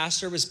 amazing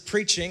pastor, was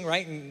preaching,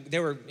 right? And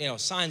there were,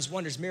 signs,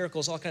 wonders,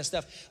 miracles, all kind of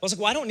stuff. I was like,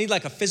 well, I don't need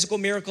like a physical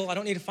miracle. I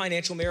don't need a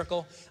financial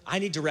miracle. I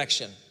need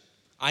direction.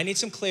 I need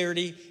some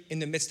clarity in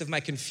the midst of my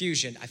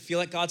confusion. I feel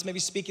like God's maybe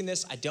speaking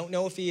this. I don't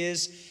know if he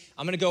is.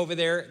 I'm going to go over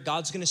there.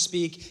 God's going to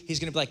speak. He's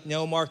going to be like,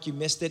 no, Mark, you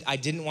missed it. I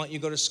didn't want you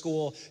to go to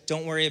school.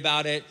 Don't worry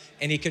about it.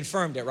 And he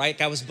confirmed it, right?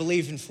 I was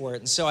believing for it.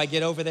 And so I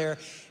get over there,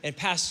 and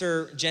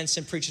Pastor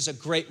Jensen preaches a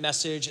great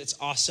message. It's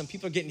awesome.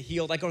 People are getting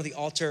healed. I go to the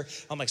altar.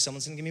 I'm like,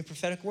 someone's going to give me a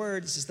prophetic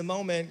word. This is the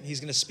moment. He's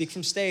going to speak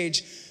from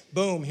stage.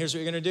 Boom, here's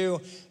what you're going to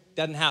do.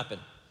 Doesn't happen.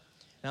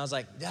 And I was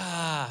like,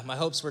 my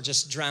hopes were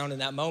just drowned in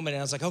that moment.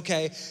 And I was like,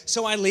 okay.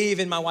 So I leave,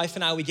 and my wife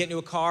and I, we get into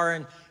a car,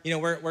 and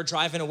we're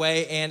driving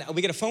away, and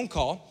we get a phone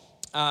call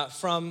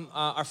from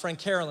our friend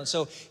Carolyn.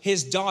 So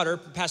his daughter,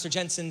 Pastor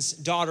Jensen's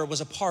daughter, was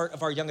a part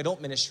of our young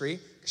adult ministry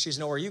because she's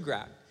an ORU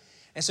grad.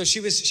 And so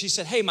she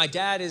said, hey, my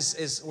dad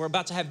we're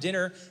about to have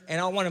dinner, and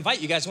I want to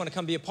invite you guys. Want to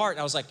come be a part? And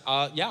I was like,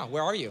 yeah,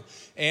 where are you?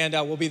 And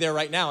we'll be there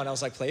right now. And I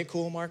was like, play it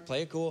cool, Mark,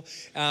 play it cool.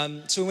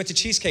 So we went to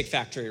Cheesecake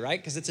Factory, right?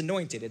 Because it's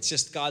anointed. It's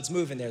just God's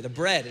moving there. The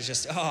bread is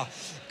just,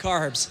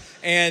 carbs.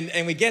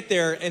 And we get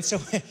there, and so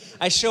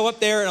I show up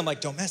there, and I'm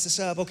like, don't mess this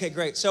up. Okay,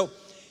 great. So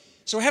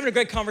we're having a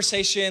great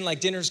conversation,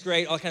 like dinner's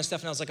great, all that kind of stuff.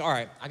 And I was like, all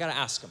right, I got to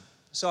ask him.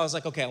 So I was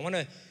like, okay, I want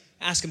to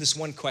ask him this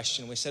one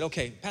question. We said,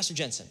 okay, Pastor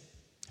Jensen,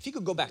 if you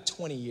could go back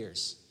 20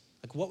 years,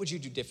 like what would you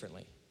do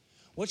differently?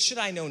 What should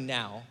I know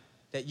now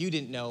that you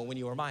didn't know when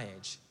you were my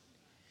age?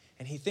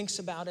 And he thinks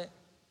about it.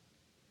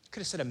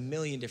 Could have said a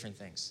million different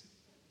things.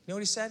 You know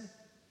what he said?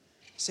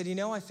 He said,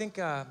 I think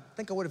I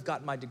would have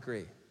gotten my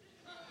degree.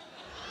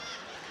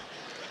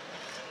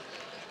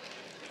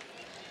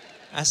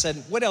 I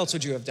said, what else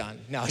would you have done?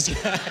 No,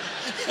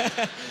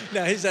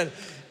 no,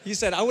 he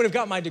said, I would have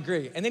got my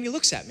degree. And then he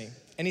looks at me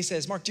and he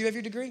says, Mark, do you have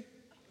your degree?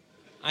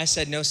 I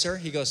said, no, sir.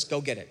 He goes,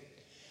 go get it.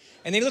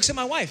 And then he looks at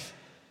my wife.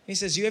 He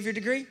says, you have your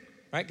degree?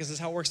 Right? Because this is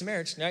how it works in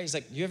marriage. Right? He's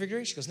like, you have your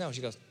degree? She goes, no.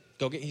 She goes,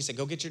 he said,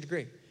 go get your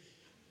degree.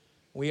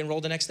 We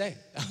enrolled the next day.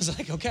 I was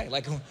like, okay,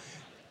 like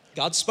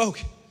God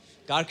spoke.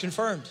 God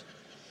confirmed,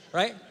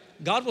 right?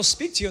 God will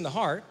speak to you in the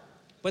heart,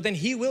 but then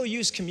he will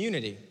use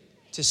community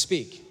to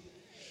speak.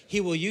 He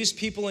will use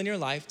people in your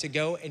life to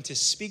go and to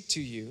speak to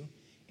you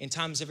in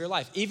times of your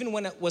life. Even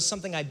when it was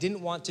something I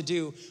didn't want to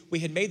do, we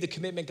had made the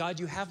commitment, God,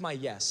 you have my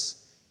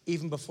yes,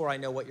 even before I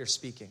know what you're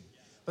speaking.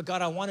 But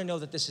God, I want to know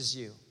that this is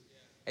you.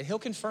 And he'll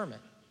confirm it.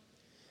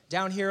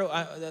 Down here,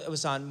 it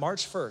was on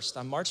March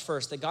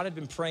 1st, that God had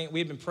been praying, we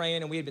had been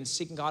praying and we had been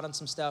seeking God on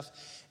some stuff.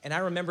 And I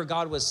remember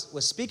God was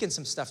speaking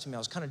some stuff to me. I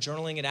was kind of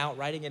journaling it out,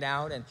 writing it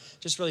out, and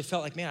just really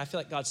felt like, man, I feel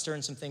like God's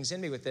stirring some things in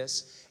me with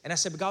this. And I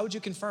said, but God, would you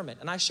confirm it?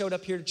 And I showed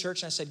up here to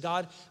church and I said,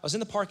 God, I was in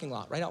the parking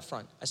lot right out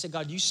front. I said,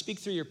 God, you speak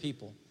through your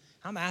people.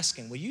 I'm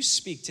asking, will you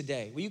speak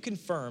today? Will you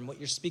confirm what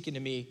you're speaking to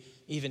me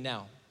even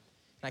now?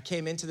 And I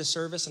came into the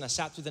service and I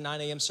sat through the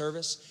 9 a.m.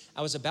 service.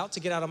 I was about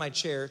to get out of my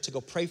chair to go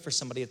pray for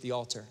somebody at the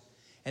altar.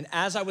 And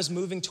as I was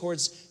moving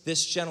towards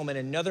this gentleman,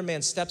 another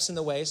man steps in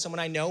the way, someone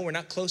I know, we're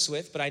not close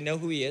with, but I know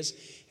who he is.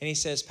 And he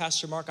says,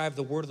 Pastor Mark, I have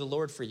the word of the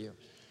Lord for you.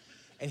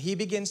 And he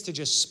begins to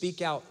just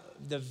speak out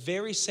the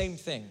very same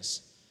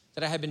things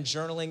that I had been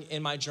journaling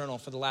in my journal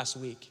for the last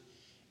week.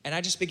 And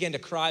I just began to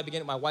cry.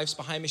 My wife's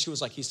behind me. She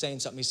was like, he's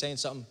saying something,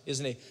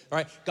 isn't he? All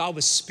right, God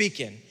was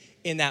speaking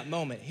in that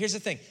moment. Here's the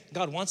thing.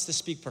 God wants to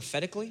speak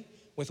prophetically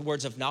with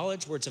words of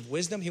knowledge, words of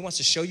wisdom. He wants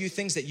to show you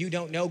things that you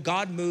don't know.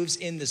 God moves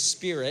in the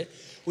spirit.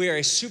 We are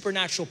a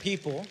supernatural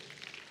people,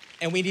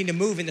 and we need to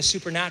move in the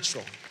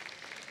supernatural.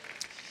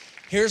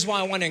 Here's why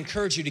I want to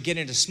encourage you to get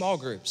into small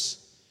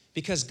groups,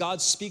 because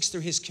God speaks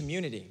through his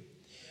community.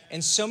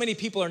 And so many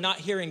people are not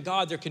hearing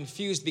God. They're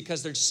confused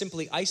because they're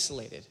simply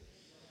isolated.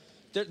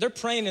 They're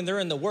praying and they're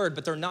in the word,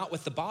 but they're not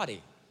with the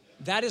body.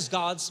 That is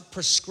God's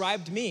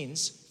prescribed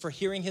means for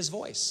hearing his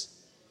voice.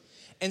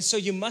 And so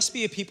you must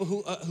be a people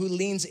who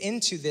leans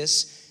into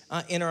this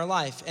in our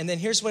life. And then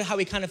here's how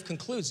he kind of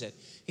concludes it.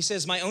 He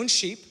says, my own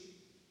sheep,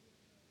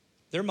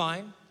 they're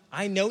mine.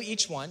 I know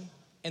each one,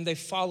 and they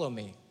follow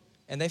me.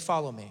 And they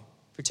follow me.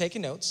 If you're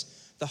taking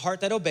notes, the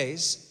heart that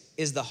obeys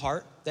is the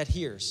heart that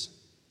hears.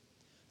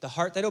 The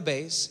heart that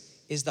obeys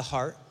is the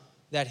heart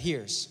that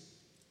hears.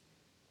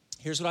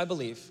 Here's what I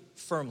believe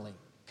firmly,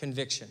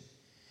 conviction,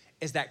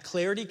 is that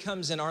clarity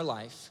comes in our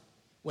life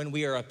when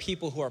we are a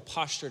people who are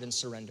postured in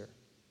surrender.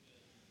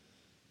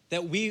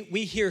 That we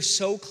hear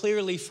so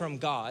clearly from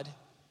God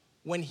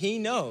when he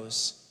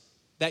knows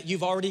that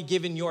you've already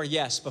given your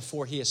yes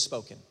before he has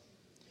spoken.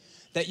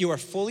 That you are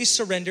fully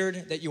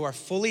surrendered, that you are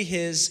fully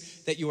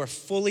his, that you are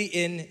fully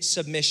in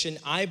submission.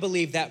 I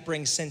believe that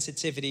brings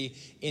sensitivity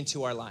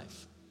into our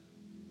life.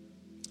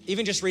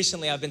 Even just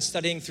recently, I've been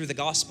studying through the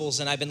Gospels,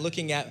 and I've been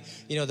looking at,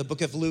 the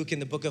book of Luke and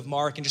the book of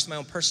Mark and just my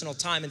own personal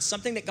time. And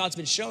something that God's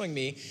been showing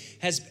me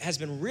has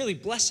been really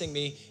blessing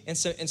me in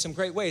some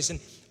great ways. And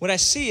what I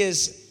see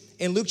is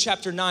in Luke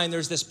chapter 9,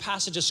 there's this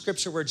passage of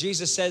scripture where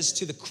Jesus says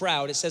to the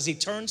crowd, it says he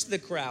turns to the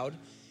crowd,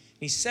 and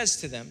he says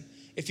to them,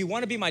 if you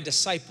want to be my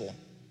disciple,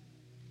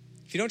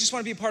 if you don't just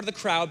want to be a part of the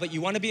crowd, but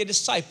you want to be a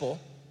disciple,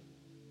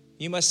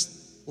 you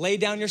must lay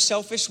down your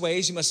selfish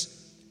ways, you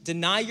must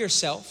deny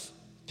yourself,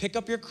 pick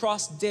up your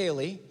cross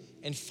daily,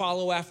 and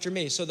follow after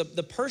me. So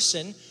the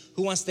person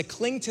who wants to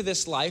cling to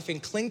this life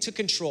and cling to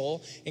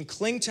control and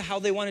cling to how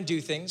they want to do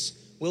things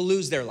will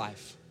lose their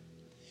life.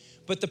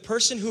 But the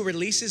person who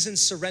releases and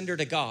surrender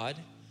to God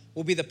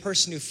will be the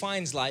person who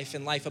finds life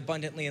and life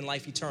abundantly and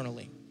life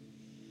eternally.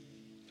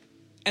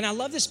 And I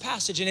love this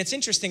passage, and it's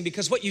interesting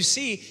because what you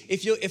see,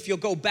 if you'll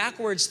go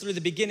backwards through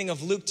the beginning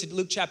of Luke to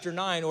Luke chapter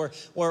 9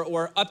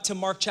 or up to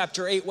Mark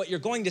chapter 8, what you're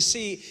going to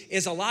see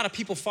is a lot of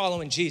people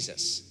following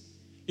Jesus.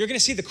 You're gonna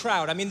see the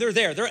crowd. I mean, they're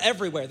there, they're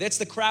everywhere. That's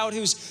the crowd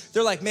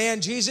they're like, man,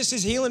 Jesus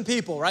is healing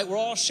people, right? We're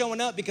all showing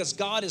up because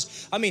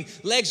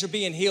legs are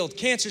being healed,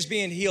 cancer's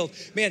being healed.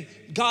 Man,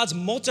 God's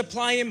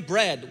multiplying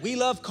bread. We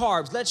love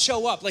carbs, let's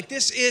show up. Like,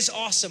 this is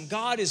awesome.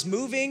 God is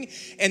moving,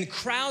 and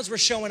crowds were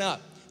showing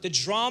up. The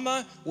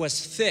drama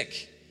was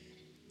thick,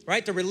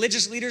 right? The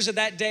religious leaders of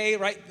that day,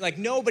 right? Like,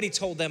 nobody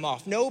told them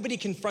off. Nobody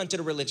confronted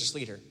a religious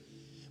leader.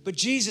 But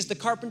Jesus, the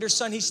carpenter's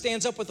son, he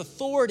stands up with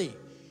authority.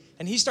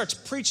 And he starts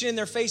preaching in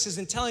their faces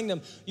and telling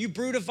them, you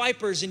brood of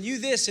vipers, and you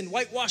this, and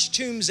whitewashed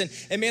tombs.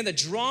 And man, the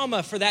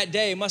drama for that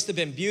day must have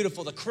been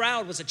beautiful. The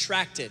crowd was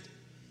attracted.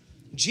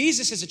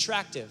 Jesus is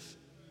attractive.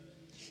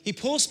 He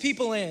pulls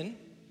people in,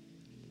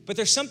 but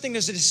there's a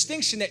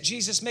distinction that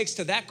Jesus makes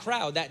to that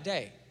crowd that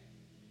day.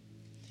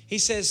 He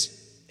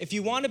says, if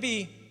you want to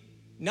be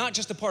not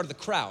just a part of the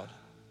crowd,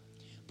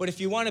 but if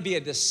you want to be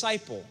a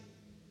disciple,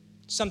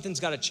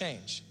 something's got to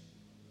change.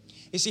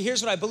 You see,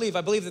 here's what I believe.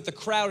 I believe that the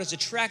crowd is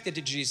attracted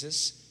to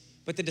Jesus,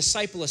 but the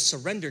disciple is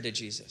surrendered to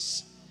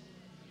Jesus.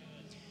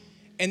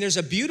 And there's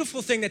a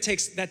beautiful thing that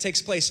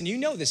takes place, and you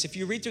know this. If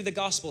you read through the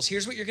Gospels,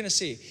 here's what you're going to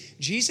see.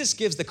 Jesus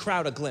gives the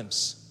crowd a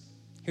glimpse.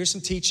 Here's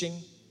some teaching,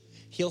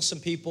 heal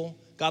some people.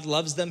 God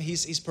loves them.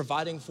 He's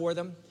providing for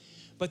them.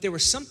 But there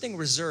was something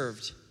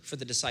reserved for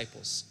the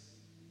disciples.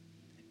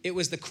 It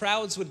was the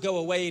crowds would go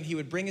away, and he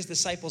would bring his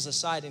disciples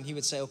aside, and he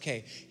would say,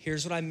 okay,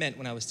 here's what I meant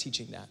when I was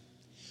teaching that.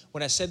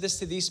 When I said this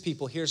to these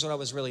people, here's what I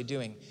was really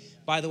doing.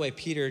 By the way,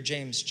 Peter,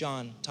 James,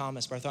 John,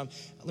 Thomas, Bartholomew,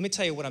 let me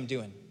tell you what I'm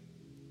doing.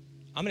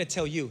 I'm going to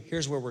tell you,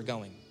 here's where we're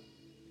going.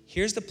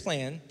 Here's the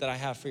plan that I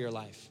have for your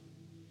life.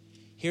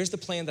 Here's the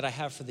plan that I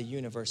have for the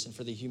universe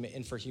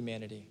and for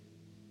humanity.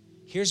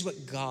 Here's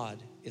what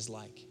God is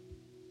like.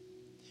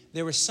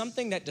 There was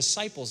something that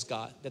disciples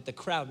got that the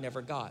crowd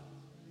never got.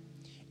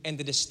 And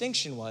the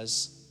distinction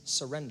was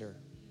surrender.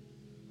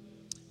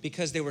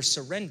 Because they were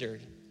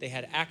surrendered, they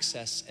had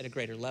access at a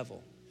greater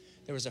level.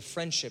 There was a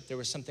friendship, there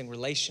was something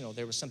relational,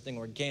 there was something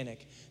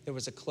organic, there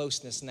was a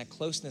closeness, and that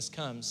closeness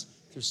comes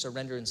through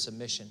surrender and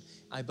submission.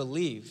 I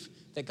believe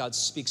that God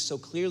speaks so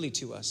clearly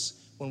to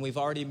us when we've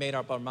already made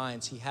up our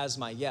minds, he has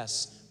my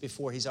yes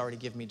before he's already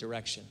given me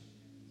direction.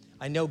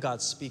 I know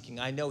God's speaking.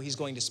 I know he's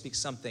going to speak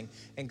something.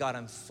 And God,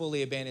 I'm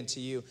fully abandoned to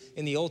you.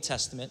 In the Old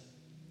Testament,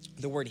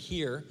 the word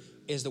hear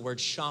is the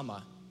word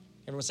shama.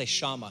 Everyone say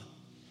shama.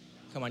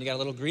 Come on, you got a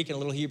little Greek and a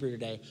little Hebrew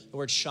today. The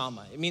word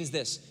shama. It means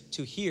this,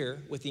 to hear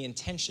with the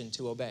intention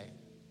to obey.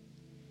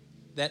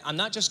 That I'm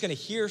not just going to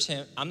hear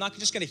him, I'm not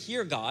just going to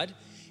hear God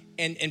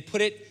and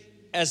put it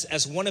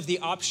as one of the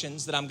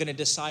options that I'm going to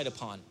decide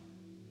upon.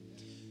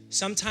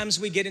 Sometimes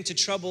we get into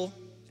trouble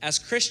as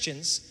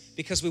Christians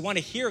because we want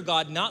to hear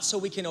God not so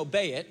we can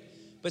obey it,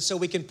 but so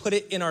we can put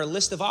it in our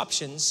list of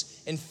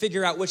options and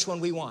figure out which one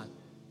we want.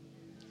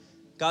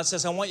 God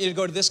says, I want you to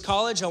go to this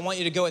college. I want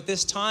you to go at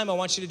this time. I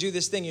want you to do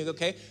this thing. You go,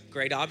 okay,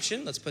 great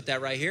option. Let's put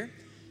that right here.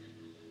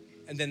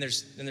 And then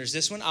there's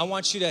this one. I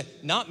want you to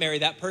not marry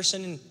that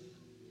person.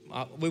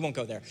 And we won't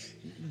go there,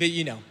 but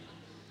you know.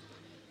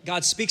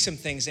 God speaks some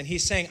things, and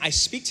he's saying, I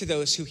speak to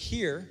those who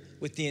hear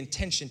with the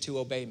intention to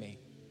obey me.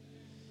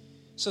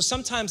 So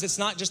sometimes it's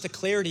not just a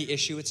clarity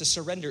issue, it's a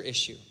surrender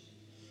issue.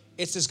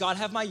 It's, does God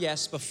have my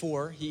yes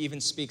before he even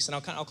speaks? And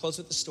I'll close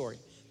with the story.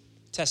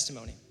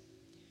 Testimony.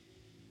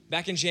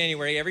 Back in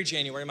January, every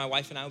January, my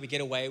wife and I, we get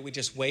away, we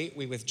just wait,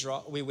 we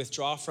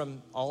withdraw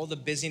from all the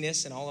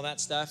busyness and all of that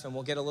stuff, and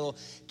we'll get a little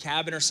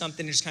cabin or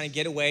something and just kind of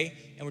get away,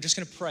 and we're just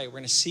gonna pray. We're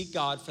gonna seek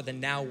God for the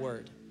now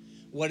word.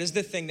 What is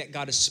the thing that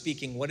God is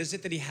speaking? What is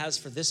it that he has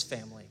for this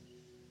family?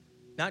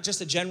 Not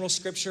just a general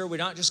scripture. We're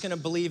not just going to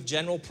believe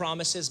general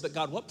promises, but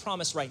God, what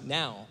promise right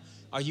now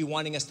are you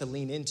wanting us to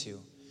lean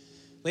into?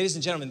 Ladies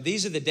and gentlemen,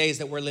 these are the days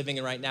that we're living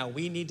in right now.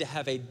 We need to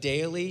have a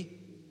daily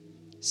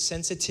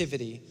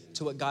sensitivity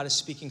to what God is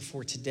speaking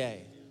for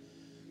today.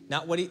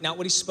 Not what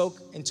he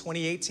spoke in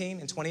 2018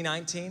 and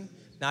 2019,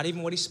 not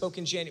even what he spoke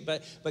in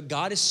January, but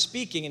God is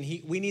speaking,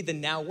 and we need the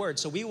now word.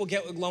 So we will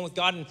get alone with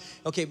God, and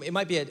okay, it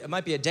might be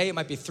a day, it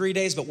might be 3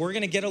 days, but we're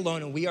going to get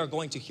alone, and we are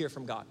going to hear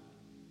from God.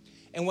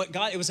 And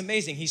it was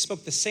amazing. He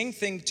spoke the same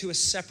thing to us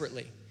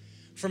separately.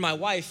 For my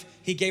wife,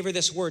 he gave her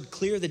this word,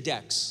 clear the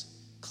decks.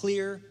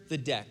 Clear the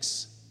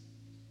decks.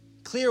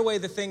 Clear away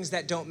the things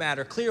that don't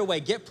matter. Clear away,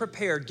 get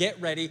prepared,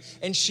 get ready.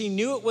 And she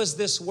knew it was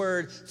this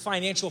word,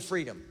 financial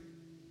freedom.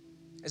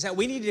 Is that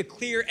we needed to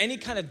clear any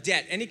kind of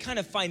debt, any kind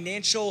of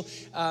financial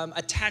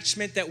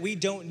attachment that we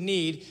don't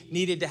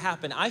needed to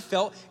happen. I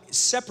felt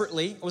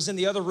separately, I was in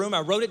the other room, I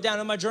wrote it down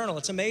in my journal,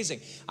 it's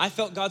amazing. I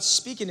felt God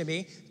speaking to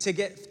me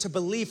to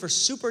believe for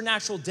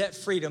supernatural debt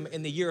freedom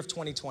in the year of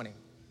 2020.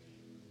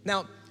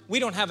 Now, we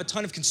don't have a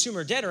ton of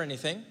consumer debt or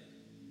anything.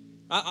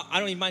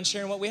 I don't even mind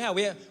sharing what we have.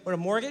 We're a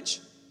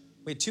mortgage,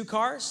 we had 2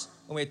 cars,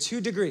 and we had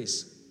 2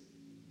 degrees.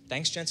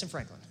 Thanks, Jensen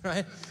Franklin,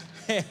 right?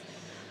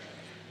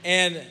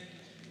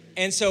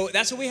 And so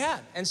that's what we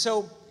had. And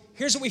so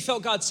here's what we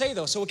felt God say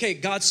though. So, okay,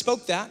 God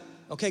spoke that.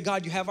 Okay,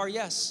 God, you have our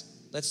yes.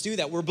 Let's do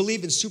that. We're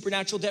believing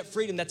supernatural debt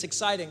freedom. That's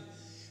exciting.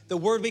 The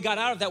word we got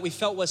out of that we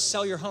felt was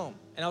sell your home.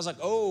 And I was like,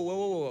 oh,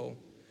 whoa.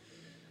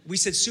 We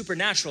said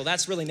supernatural.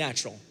 That's really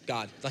natural,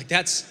 God. Like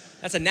that's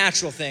a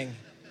natural thing.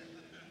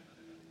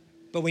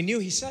 But we knew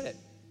he said it.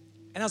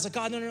 And I was like,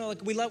 God, no.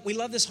 Like we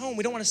love this home.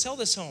 We don't want to sell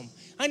this home.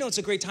 I know it's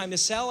a great time to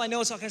sell. I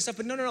know it's all kind of stuff,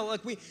 but no.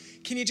 Like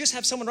can you just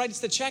have someone write us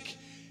the check?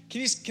 Can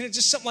it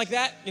just something like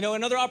that? You know,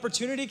 another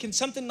opportunity? Can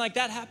something like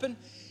that happen?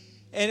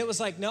 And it was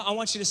like, no, I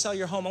want you to sell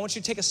your home. I want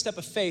you to take a step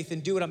of faith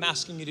and do what I'm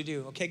asking you to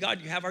do. Okay,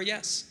 God, you have our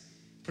yes.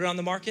 Put it on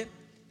the market.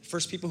 The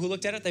first people who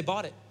looked at it, they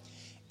bought it.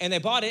 And they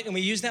bought it, and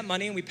we used that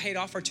money, and we paid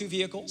off our 2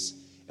 vehicles,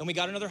 and we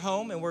got another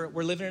home, and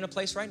we're living in a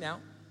place right now.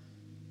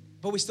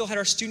 But we still had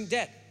our student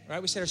debt, right?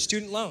 We still had our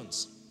student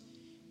loans.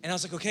 And I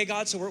was like, okay,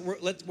 God, so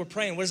we're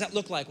praying. What does that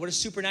look like? What does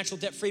supernatural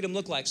debt freedom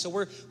look like? So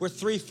we're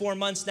 3-4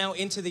 months now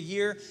into the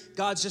year.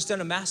 God's just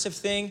done a massive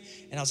thing.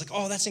 And I was like,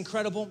 oh, that's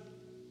incredible.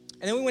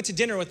 And then we went to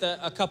dinner with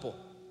a couple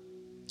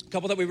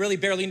that we really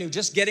barely knew,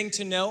 just getting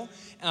to know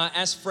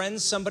as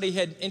friends. Somebody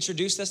had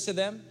introduced us to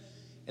them.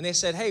 And they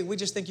said, hey, we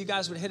just think you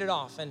guys would hit it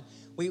off. And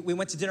we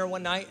went to dinner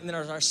one night, and then it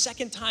was our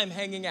second time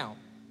hanging out.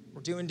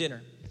 We're doing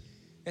dinner.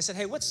 I said,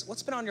 hey, what's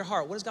been on your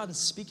heart? What has God been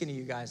speaking to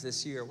you guys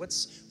this year?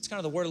 What's kind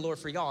of the word of the Lord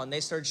for y'all? And they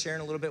started sharing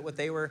a little bit what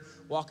they were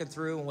walking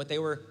through and what they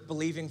were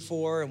believing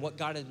for and what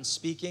God had been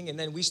speaking. And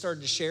then we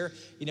started to share,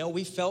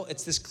 we felt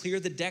it's this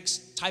clear the decks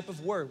type of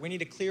word. We need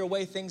to clear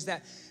away things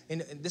that,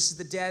 and this is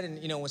the debt.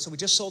 And, so we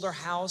just sold our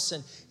house,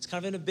 and it's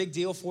kind of been a big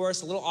deal for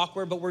us, a little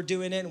awkward, but we're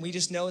doing it. And we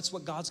just know it's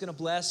what God's going to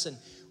bless. And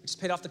we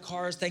just paid off the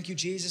cars. Thank you,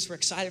 Jesus. We're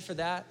excited for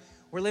that.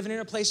 We're living in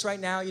a place right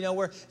now,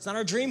 where it's not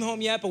our dream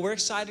home yet, but we're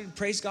excited.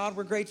 Praise God,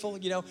 we're grateful,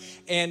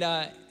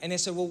 And they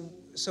said, well,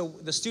 so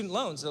the student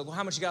loans, well,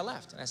 how much you got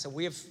left? And I said,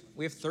 we have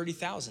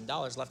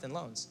 $30,000 left in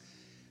loans.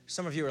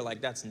 Some of you are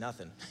like, that's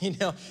nothing.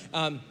 Well,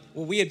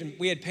 we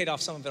had paid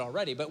off some of it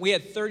already, but we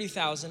had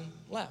 $30,000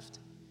 left.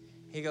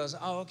 He goes,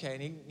 oh, okay.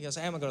 And he goes,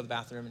 hey, I'm gonna go to the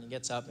bathroom. And he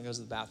gets up and goes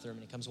to the bathroom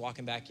and he comes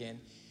walking back in. And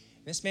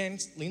this man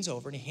leans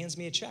over and he hands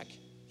me a check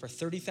for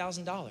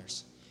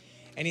 $30,000.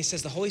 And he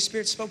says, the Holy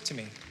Spirit spoke to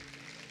me,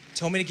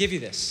 told me to give you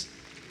this.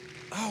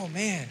 Oh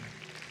man,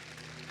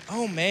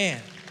 oh man,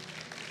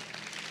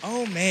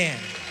 oh man.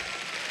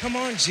 Come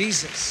on,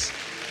 Jesus.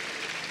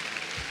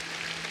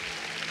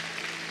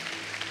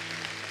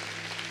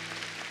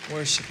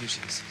 Worship you,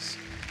 Jesus.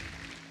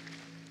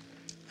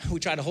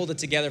 We tried to hold it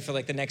together for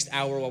like the next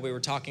hour while we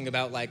were talking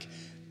about like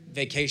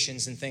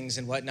vacations and things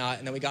and whatnot.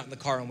 And then we got in the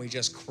car and we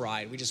just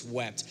cried. We just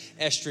wept.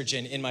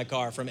 Estrogen in my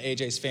car from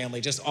AJ's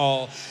family.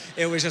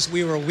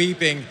 We were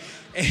weeping.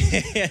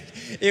 And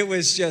it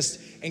was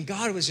just, and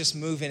God was just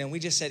moving. And we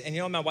just said, and you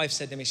know what my wife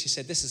said to me? She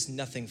said, this is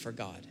nothing for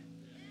God.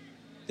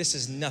 This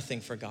is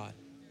nothing for God.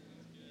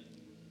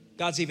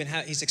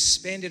 He's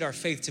expanded our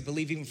faith to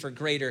believe even for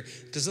greater.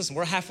 Because listen,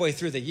 we're halfway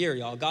through the year,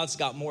 y'all. God's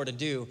got more to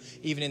do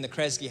even in the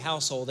Kresge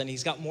household, and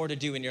he's got more to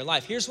do in your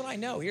life. Here's what I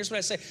know. Here's what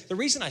I say. The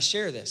reason I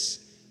share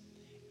this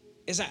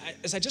is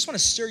I just want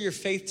to stir your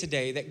faith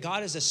today that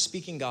God is a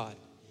speaking God.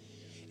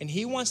 And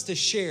he wants to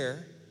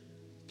share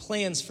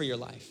plans for your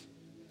life.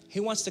 He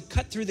wants to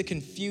cut through the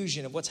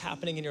confusion of what's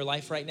happening in your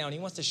life right now. And he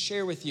wants to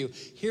share with you,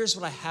 here's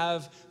what I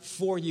have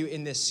for you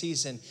in this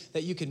season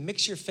that you can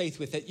mix your faith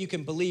with, that you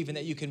can believe and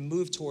that you can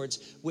move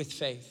towards with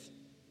faith.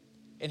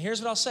 And here's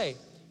what I'll say.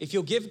 If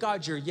you'll give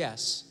God your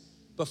yes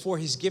before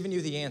he's given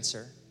you the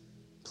answer,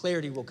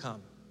 clarity will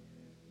come.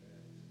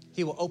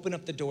 He will open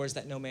up the doors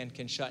that no man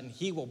can shut, and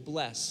he will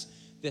bless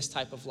this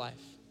type of life.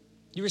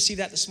 You receive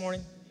that this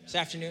morning, this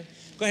afternoon?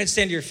 Go ahead and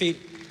stand to your feet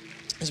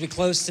as we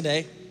close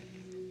today.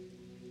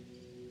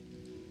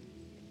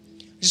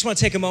 I just want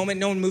to take a moment,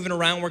 no one moving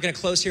around. We're going to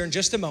close here in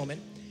just a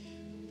moment.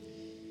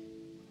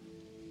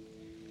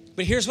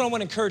 But here's what I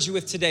want to encourage you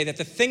with today, that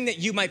the thing that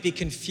you might be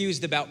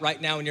confused about right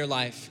now in your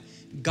life,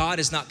 God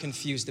is not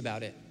confused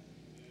about it.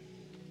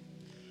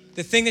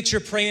 The thing that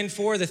you're praying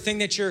for, the thing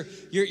that you're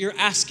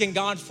asking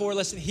God for,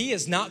 listen, he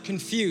is not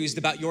confused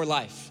about your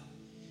life.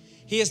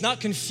 He is not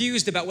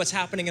confused about what's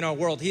happening in our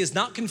world. He is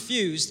not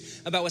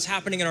confused about what's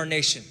happening in our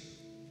nation.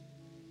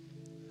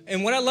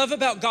 And what I love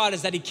about God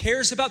is that he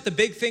cares about the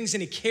big things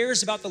and he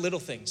cares about the little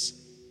things.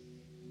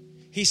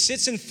 He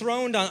sits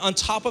enthroned on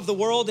top of the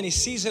world and he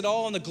sees it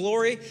all, and the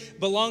glory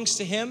belongs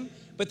to him.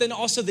 But then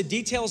also the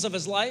details of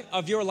his life,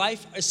 of your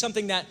life, is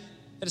something that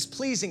is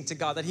pleasing to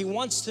God, that he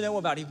wants to know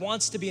about, he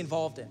wants to be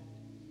involved in.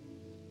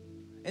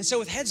 And so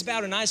with heads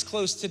bowed and eyes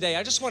closed today,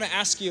 I just want to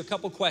ask you a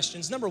couple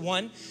questions. Number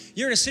one,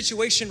 you're in a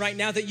situation right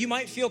now that you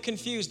might feel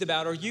confused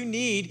about, or you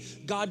need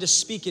God to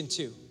speak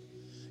into.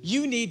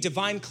 You need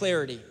divine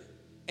clarity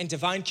and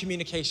divine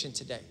communication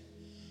today.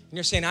 And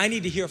you're saying, I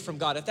need to hear from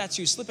God. If that's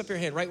you, slip up your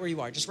hand right where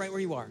you are, just right where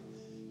you are.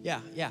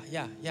 Yeah.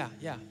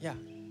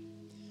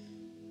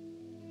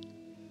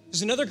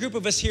 There's another group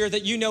of us here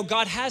that you know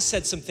God has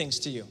said some things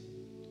to you.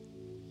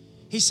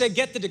 He said,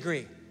 get the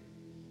degree,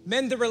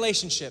 mend the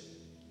relationship,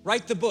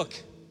 write the book,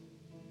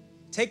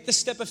 take the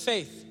step of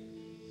faith,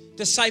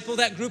 disciple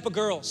that group of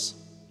girls,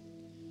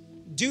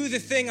 do the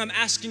thing I'm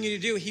asking you to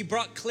do. He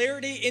brought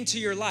clarity into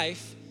your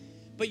life,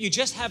 but you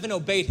just haven't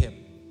obeyed him.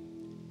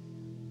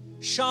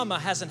 Shama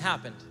hasn't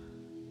happened.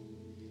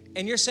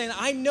 And you're saying,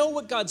 I know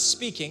what God's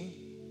speaking,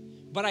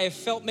 but I have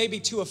felt maybe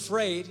too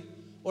afraid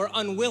or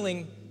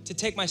unwilling to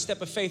take my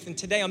step of faith. And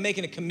today I'm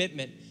making a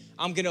commitment.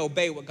 I'm gonna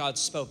obey what God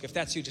spoke. If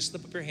that's you, just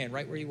slip up your hand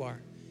right where you are.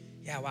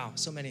 Yeah, wow,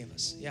 so many of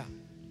us, yeah.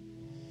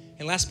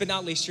 And last but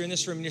not least, you're in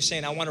this room and you're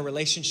saying, I want a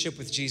relationship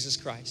with Jesus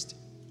Christ.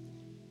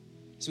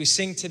 As we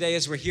sing today,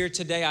 as we're here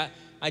today,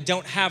 I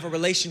don't have a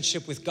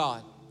relationship with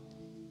God.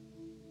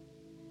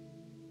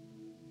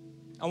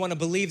 I want to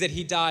believe that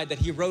he died, that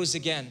he rose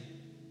again,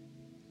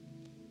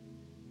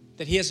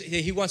 that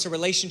he wants a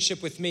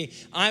relationship with me.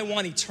 I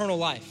want eternal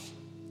life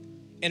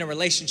in a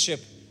relationship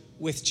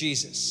with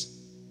Jesus.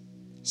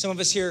 Some of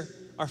us here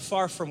are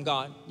far from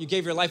God. You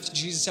gave your life to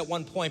Jesus at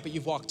one point, but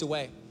you've walked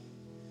away.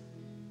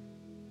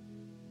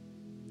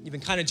 You've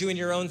been kind of doing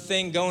your own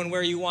thing, going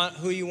where you want,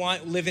 who you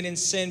want, living in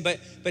sin,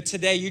 but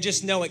today you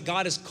just know it.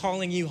 God is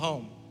calling you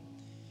home.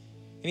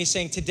 And he's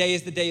saying today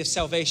is the day of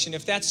salvation.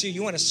 If that's you,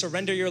 you want to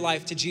surrender your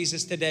life to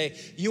Jesus today.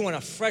 You want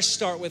a fresh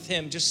start with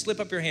him. Just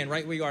slip up your hand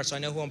right where you are so I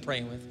know who I'm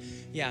praying with.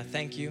 Yeah,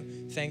 thank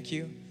you, thank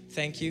you,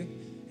 thank you.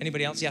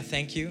 Anybody else? Yeah,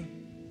 thank you,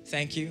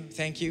 thank you,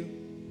 thank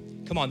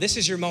you. Come on, this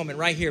is your moment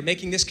right here,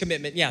 making this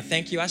commitment. Yeah,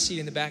 thank you. I see you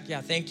in the back.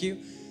 Yeah, thank you,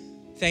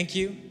 thank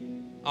you.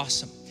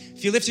 Awesome.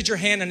 If you lifted your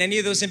hand on any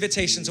of those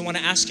invitations, I want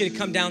to ask you to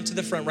come down to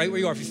the front right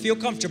where you are. If you feel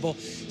comfortable,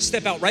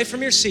 step out right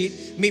from your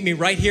seat. Meet me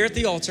right here at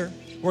the altar.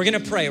 We're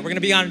gonna pray. We're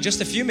gonna be on in just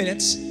a few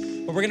minutes,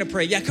 but we're gonna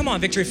pray. Yeah, come on,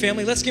 Victory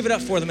Family. Let's give it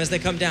up for them as they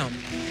come down.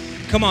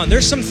 Come on,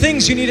 there's some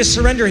things you need to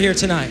surrender here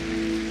tonight.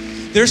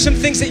 There's some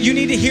things that you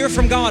need to hear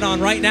from God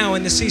on right now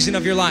in the season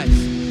of your life.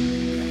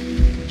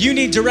 You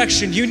need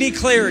direction, you need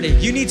clarity,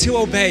 you need to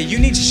obey, you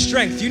need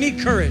strength, you need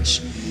courage.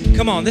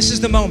 Come on, this is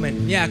the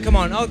moment. Yeah, come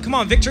on. Oh, come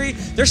on, Victory.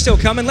 They're still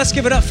coming. Let's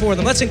give it up for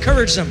them. Let's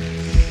encourage them.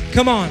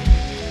 Come on.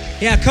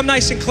 Yeah, come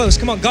nice and close.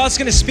 Come on, God's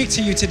gonna speak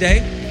to you today.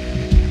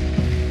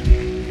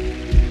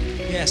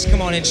 Yes,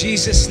 come on, in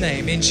Jesus'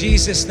 name, in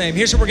Jesus' name.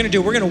 Here's what we're gonna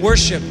do. We're gonna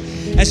worship.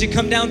 As you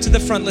come down to the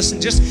front, listen,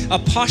 just a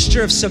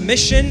posture of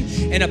submission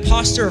and a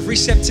posture of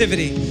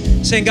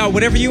receptivity. Saying, God,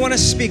 whatever you wanna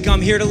speak,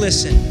 I'm here to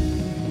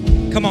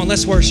listen. Come on,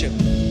 let's worship.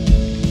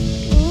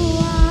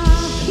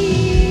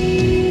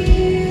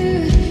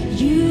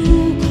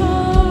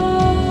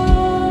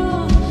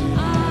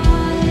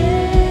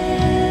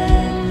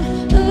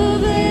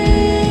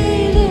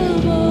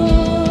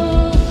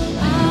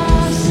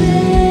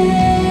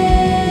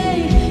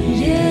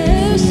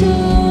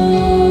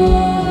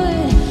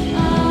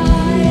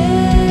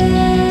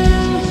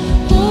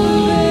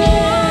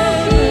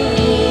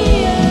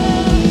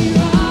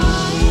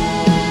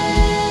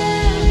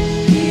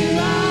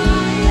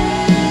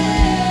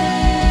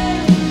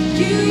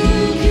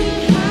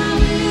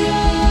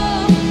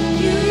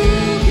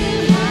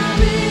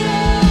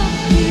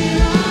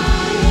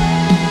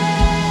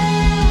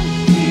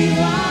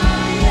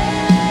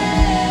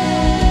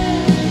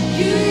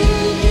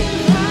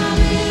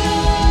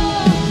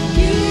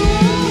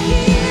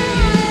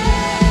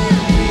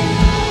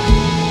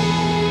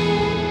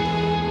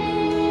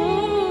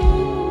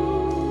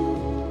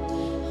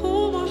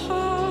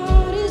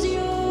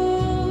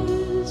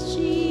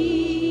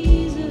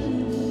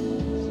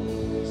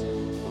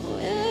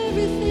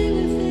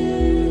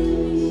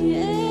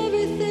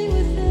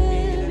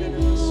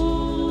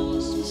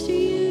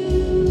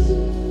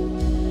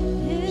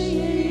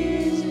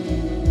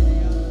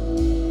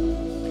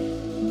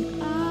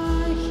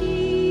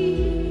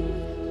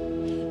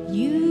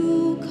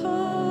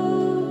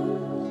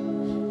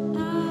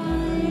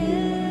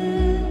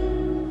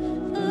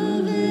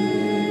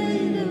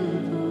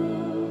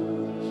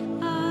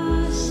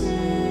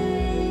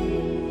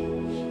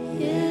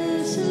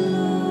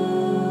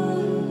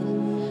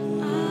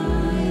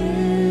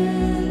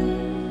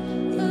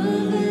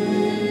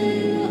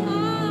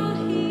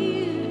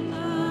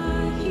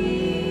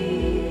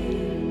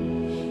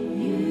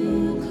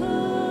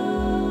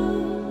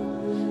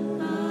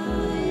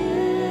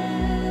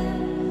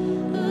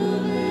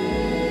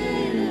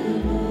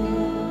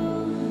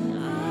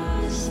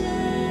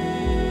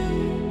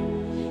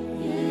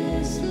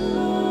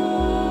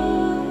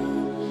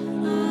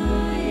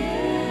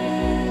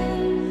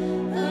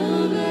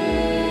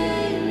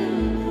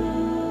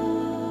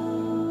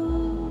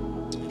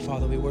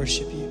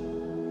 Worship you.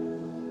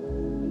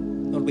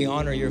 Lord, we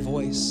honor your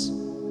voice.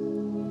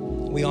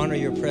 We honor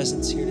your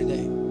presence here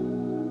today.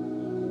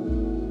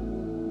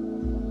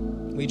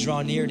 We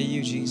draw near to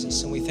you,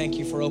 Jesus, and we thank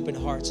you for open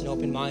hearts and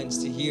open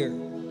minds to hear.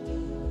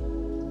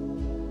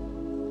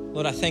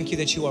 Lord, I thank you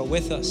that you are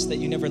with us, that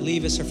you never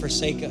leave us or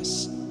forsake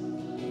us.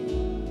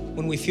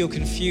 When we feel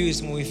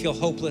confused, when we feel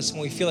hopeless,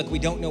 when we feel like we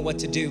don't know what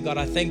to do, God,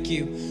 I thank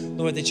you,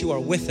 Lord, that you are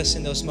with us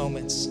in those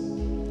moments.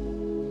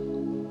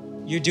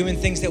 You're doing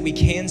things that we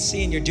can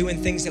see, and you're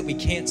doing things that we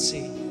can't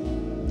see.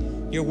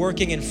 You're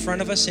working in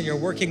front of us, and you're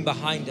working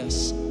behind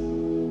us.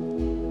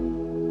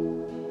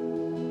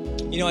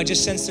 You know, I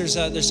just sense there's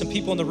some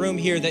people in the room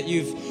here that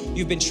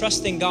you've been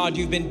trusting God,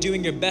 you've been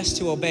doing your best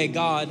to obey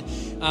God,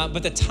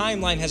 but the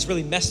timeline has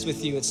really messed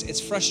with you.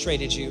 It's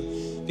frustrated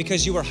you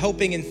because you were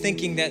hoping and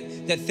thinking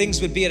that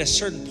things would be at a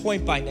certain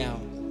point by now.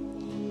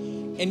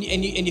 And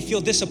you feel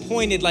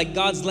disappointed, like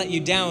God's let you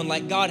down,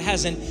 like God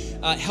hasn't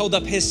held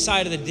up his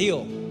side of the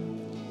deal.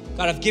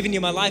 God, I've given you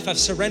my life, I've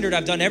surrendered,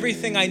 I've done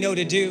everything I know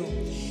to do.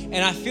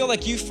 And I feel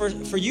like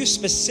for you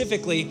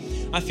specifically,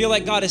 I feel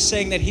like God is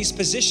saying that he's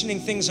positioning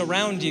things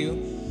around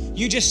you.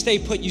 You just stay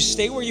put, you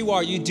stay where you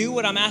are, you do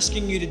what I'm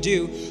asking you to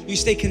do, you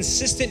stay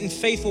consistent and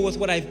faithful with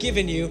what I've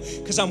given you,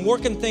 because I'm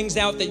working things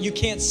out that you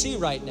can't see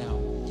right now.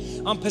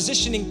 I'm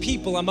positioning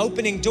people, I'm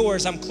opening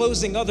doors, I'm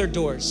closing other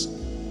doors.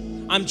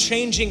 I'm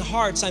changing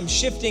hearts, I'm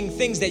shifting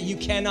things that you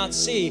cannot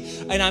see,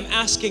 and I'm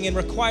asking and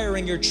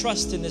requiring your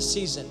trust in this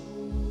season.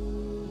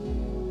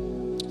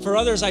 For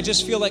others, I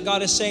just feel like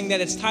God is saying that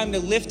it's time to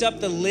lift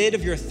up the lid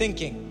of your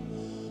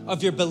thinking,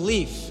 of your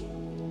belief.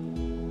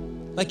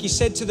 Like he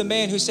said to the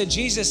man who said,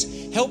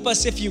 Jesus, help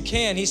us if you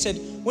can. He said,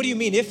 what do you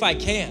mean if I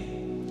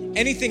can?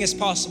 Anything is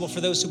possible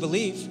for those who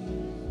believe.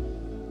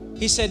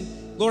 He said,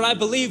 Lord, I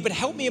believe, but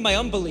help me in my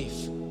unbelief.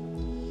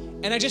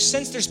 And I just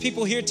sense there's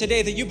people here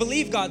today that you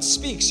believe God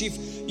speaks.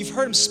 You've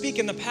heard him speak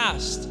in the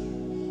past.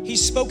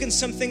 He's spoken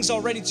some things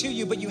already to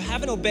you, but you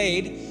haven't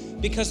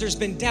obeyed because there's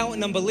been doubt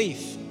and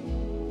unbelief.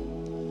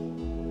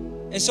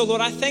 And so,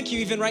 Lord, I thank you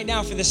even right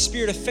now for the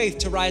spirit of faith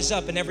to rise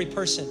up in every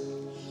person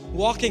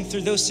walking through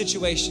those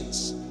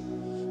situations.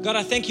 God,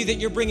 I thank you that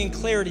you're bringing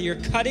clarity. You're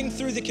cutting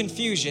through the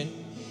confusion,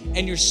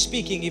 and you're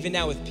speaking even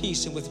now with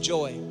peace and with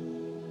joy.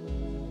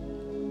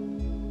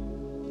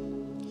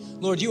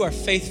 Lord, you are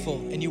faithful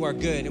and you are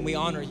good, and we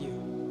honor you.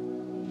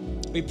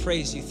 We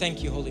praise you.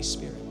 Thank you, Holy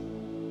Spirit.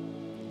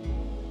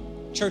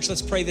 Church,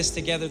 let's pray this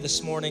together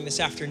this morning, this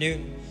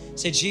afternoon.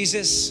 Say,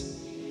 Jesus,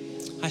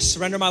 I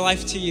surrender my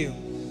life to you.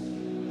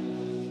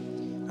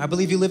 I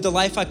believe you lived a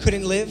life I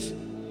couldn't live,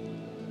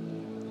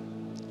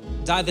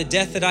 died the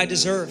death that I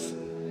deserve,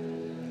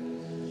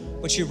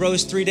 but you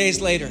rose 3 days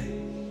later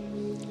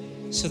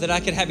so that I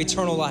could have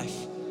eternal life.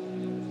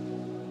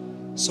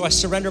 So I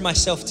surrender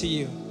myself to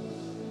you.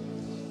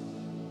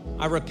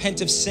 I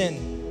repent of sin,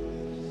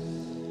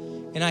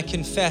 and I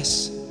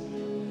confess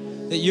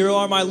that you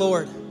are my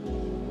Lord,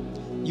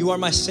 you are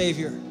my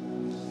Savior,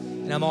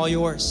 and I'm all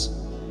yours.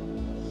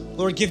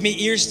 Lord, give me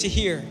ears to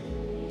hear,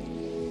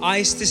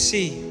 eyes to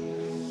see,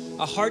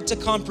 a heart to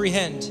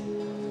comprehend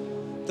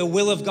the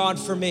will of God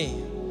for me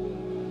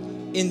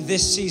in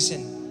this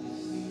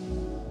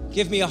season.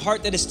 Give me a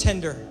heart that is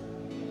tender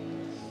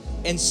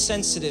and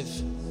sensitive,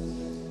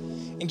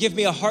 and give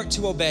me a heart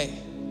to obey.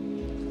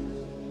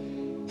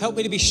 Help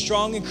me to be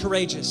strong and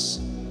courageous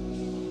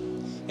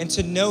and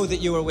to know that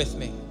you are with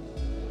me.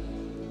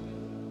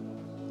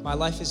 My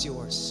life is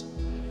yours.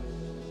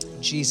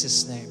 In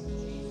Jesus'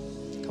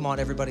 name. Come on,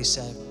 everybody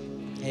say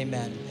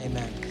amen,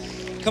 amen.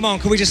 Come on,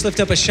 can we just lift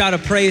up a shout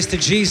of praise to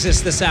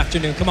Jesus this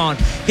afternoon? Come on,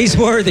 he's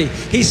worthy,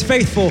 he's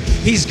faithful,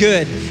 he's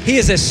good. He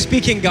is a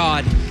speaking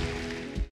God.